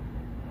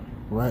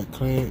 right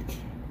click,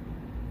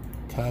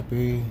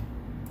 copy,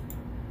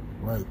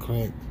 right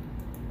click,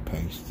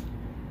 paste.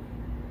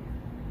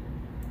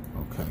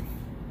 Okay.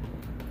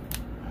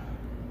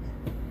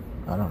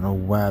 I don't know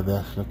why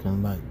that's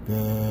looking like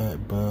that,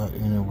 but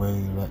anyway,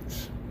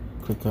 let's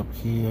click up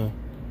here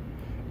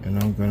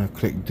and I'm gonna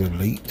click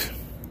delete.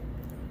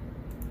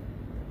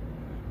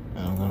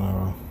 And I'm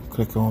gonna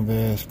click on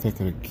this, click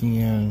it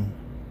again,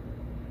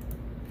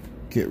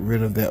 get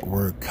rid of that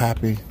word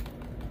copy.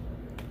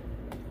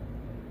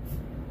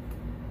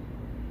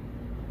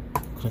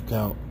 Click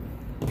out.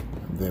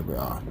 There we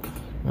are.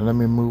 Now let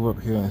me move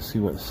up here and see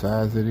what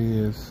size it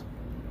is.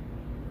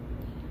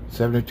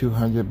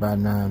 7200 by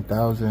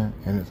 9000,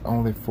 and it's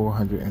only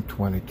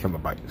 420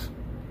 kilobytes.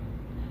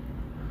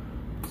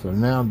 So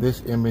now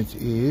this image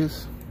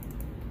is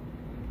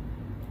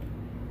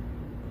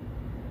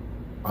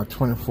are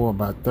 24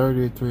 by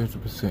 30,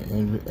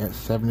 300% at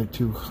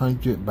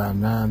 7200 by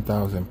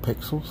 9000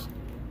 pixels.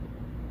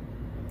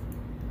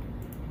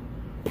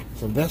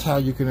 So that's how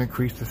you can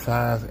increase the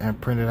size and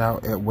print it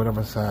out at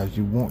whatever size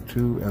you want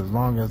to, as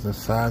long as the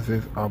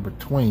sizes are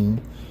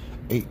between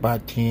 8 by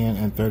 10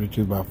 and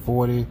 32 by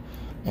 40,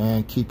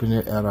 and keeping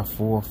it at a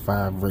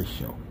 4:5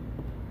 ratio.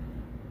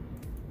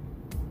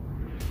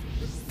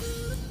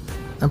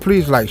 And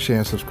please like, share,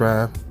 and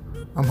subscribe.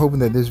 I'm hoping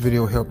that this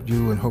video helped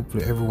you and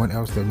hopefully everyone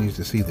else that needs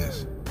to see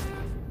this.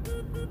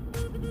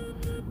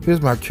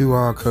 Here's my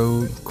QR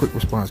code, quick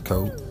response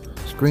code.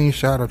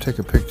 Screenshot or take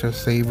a picture,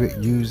 save it,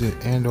 use it,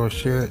 and or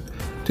share it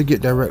to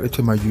get directly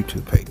to my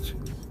YouTube page.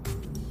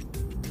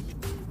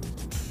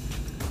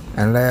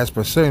 And last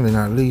but certainly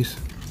not least,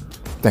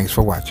 thanks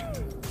for watching.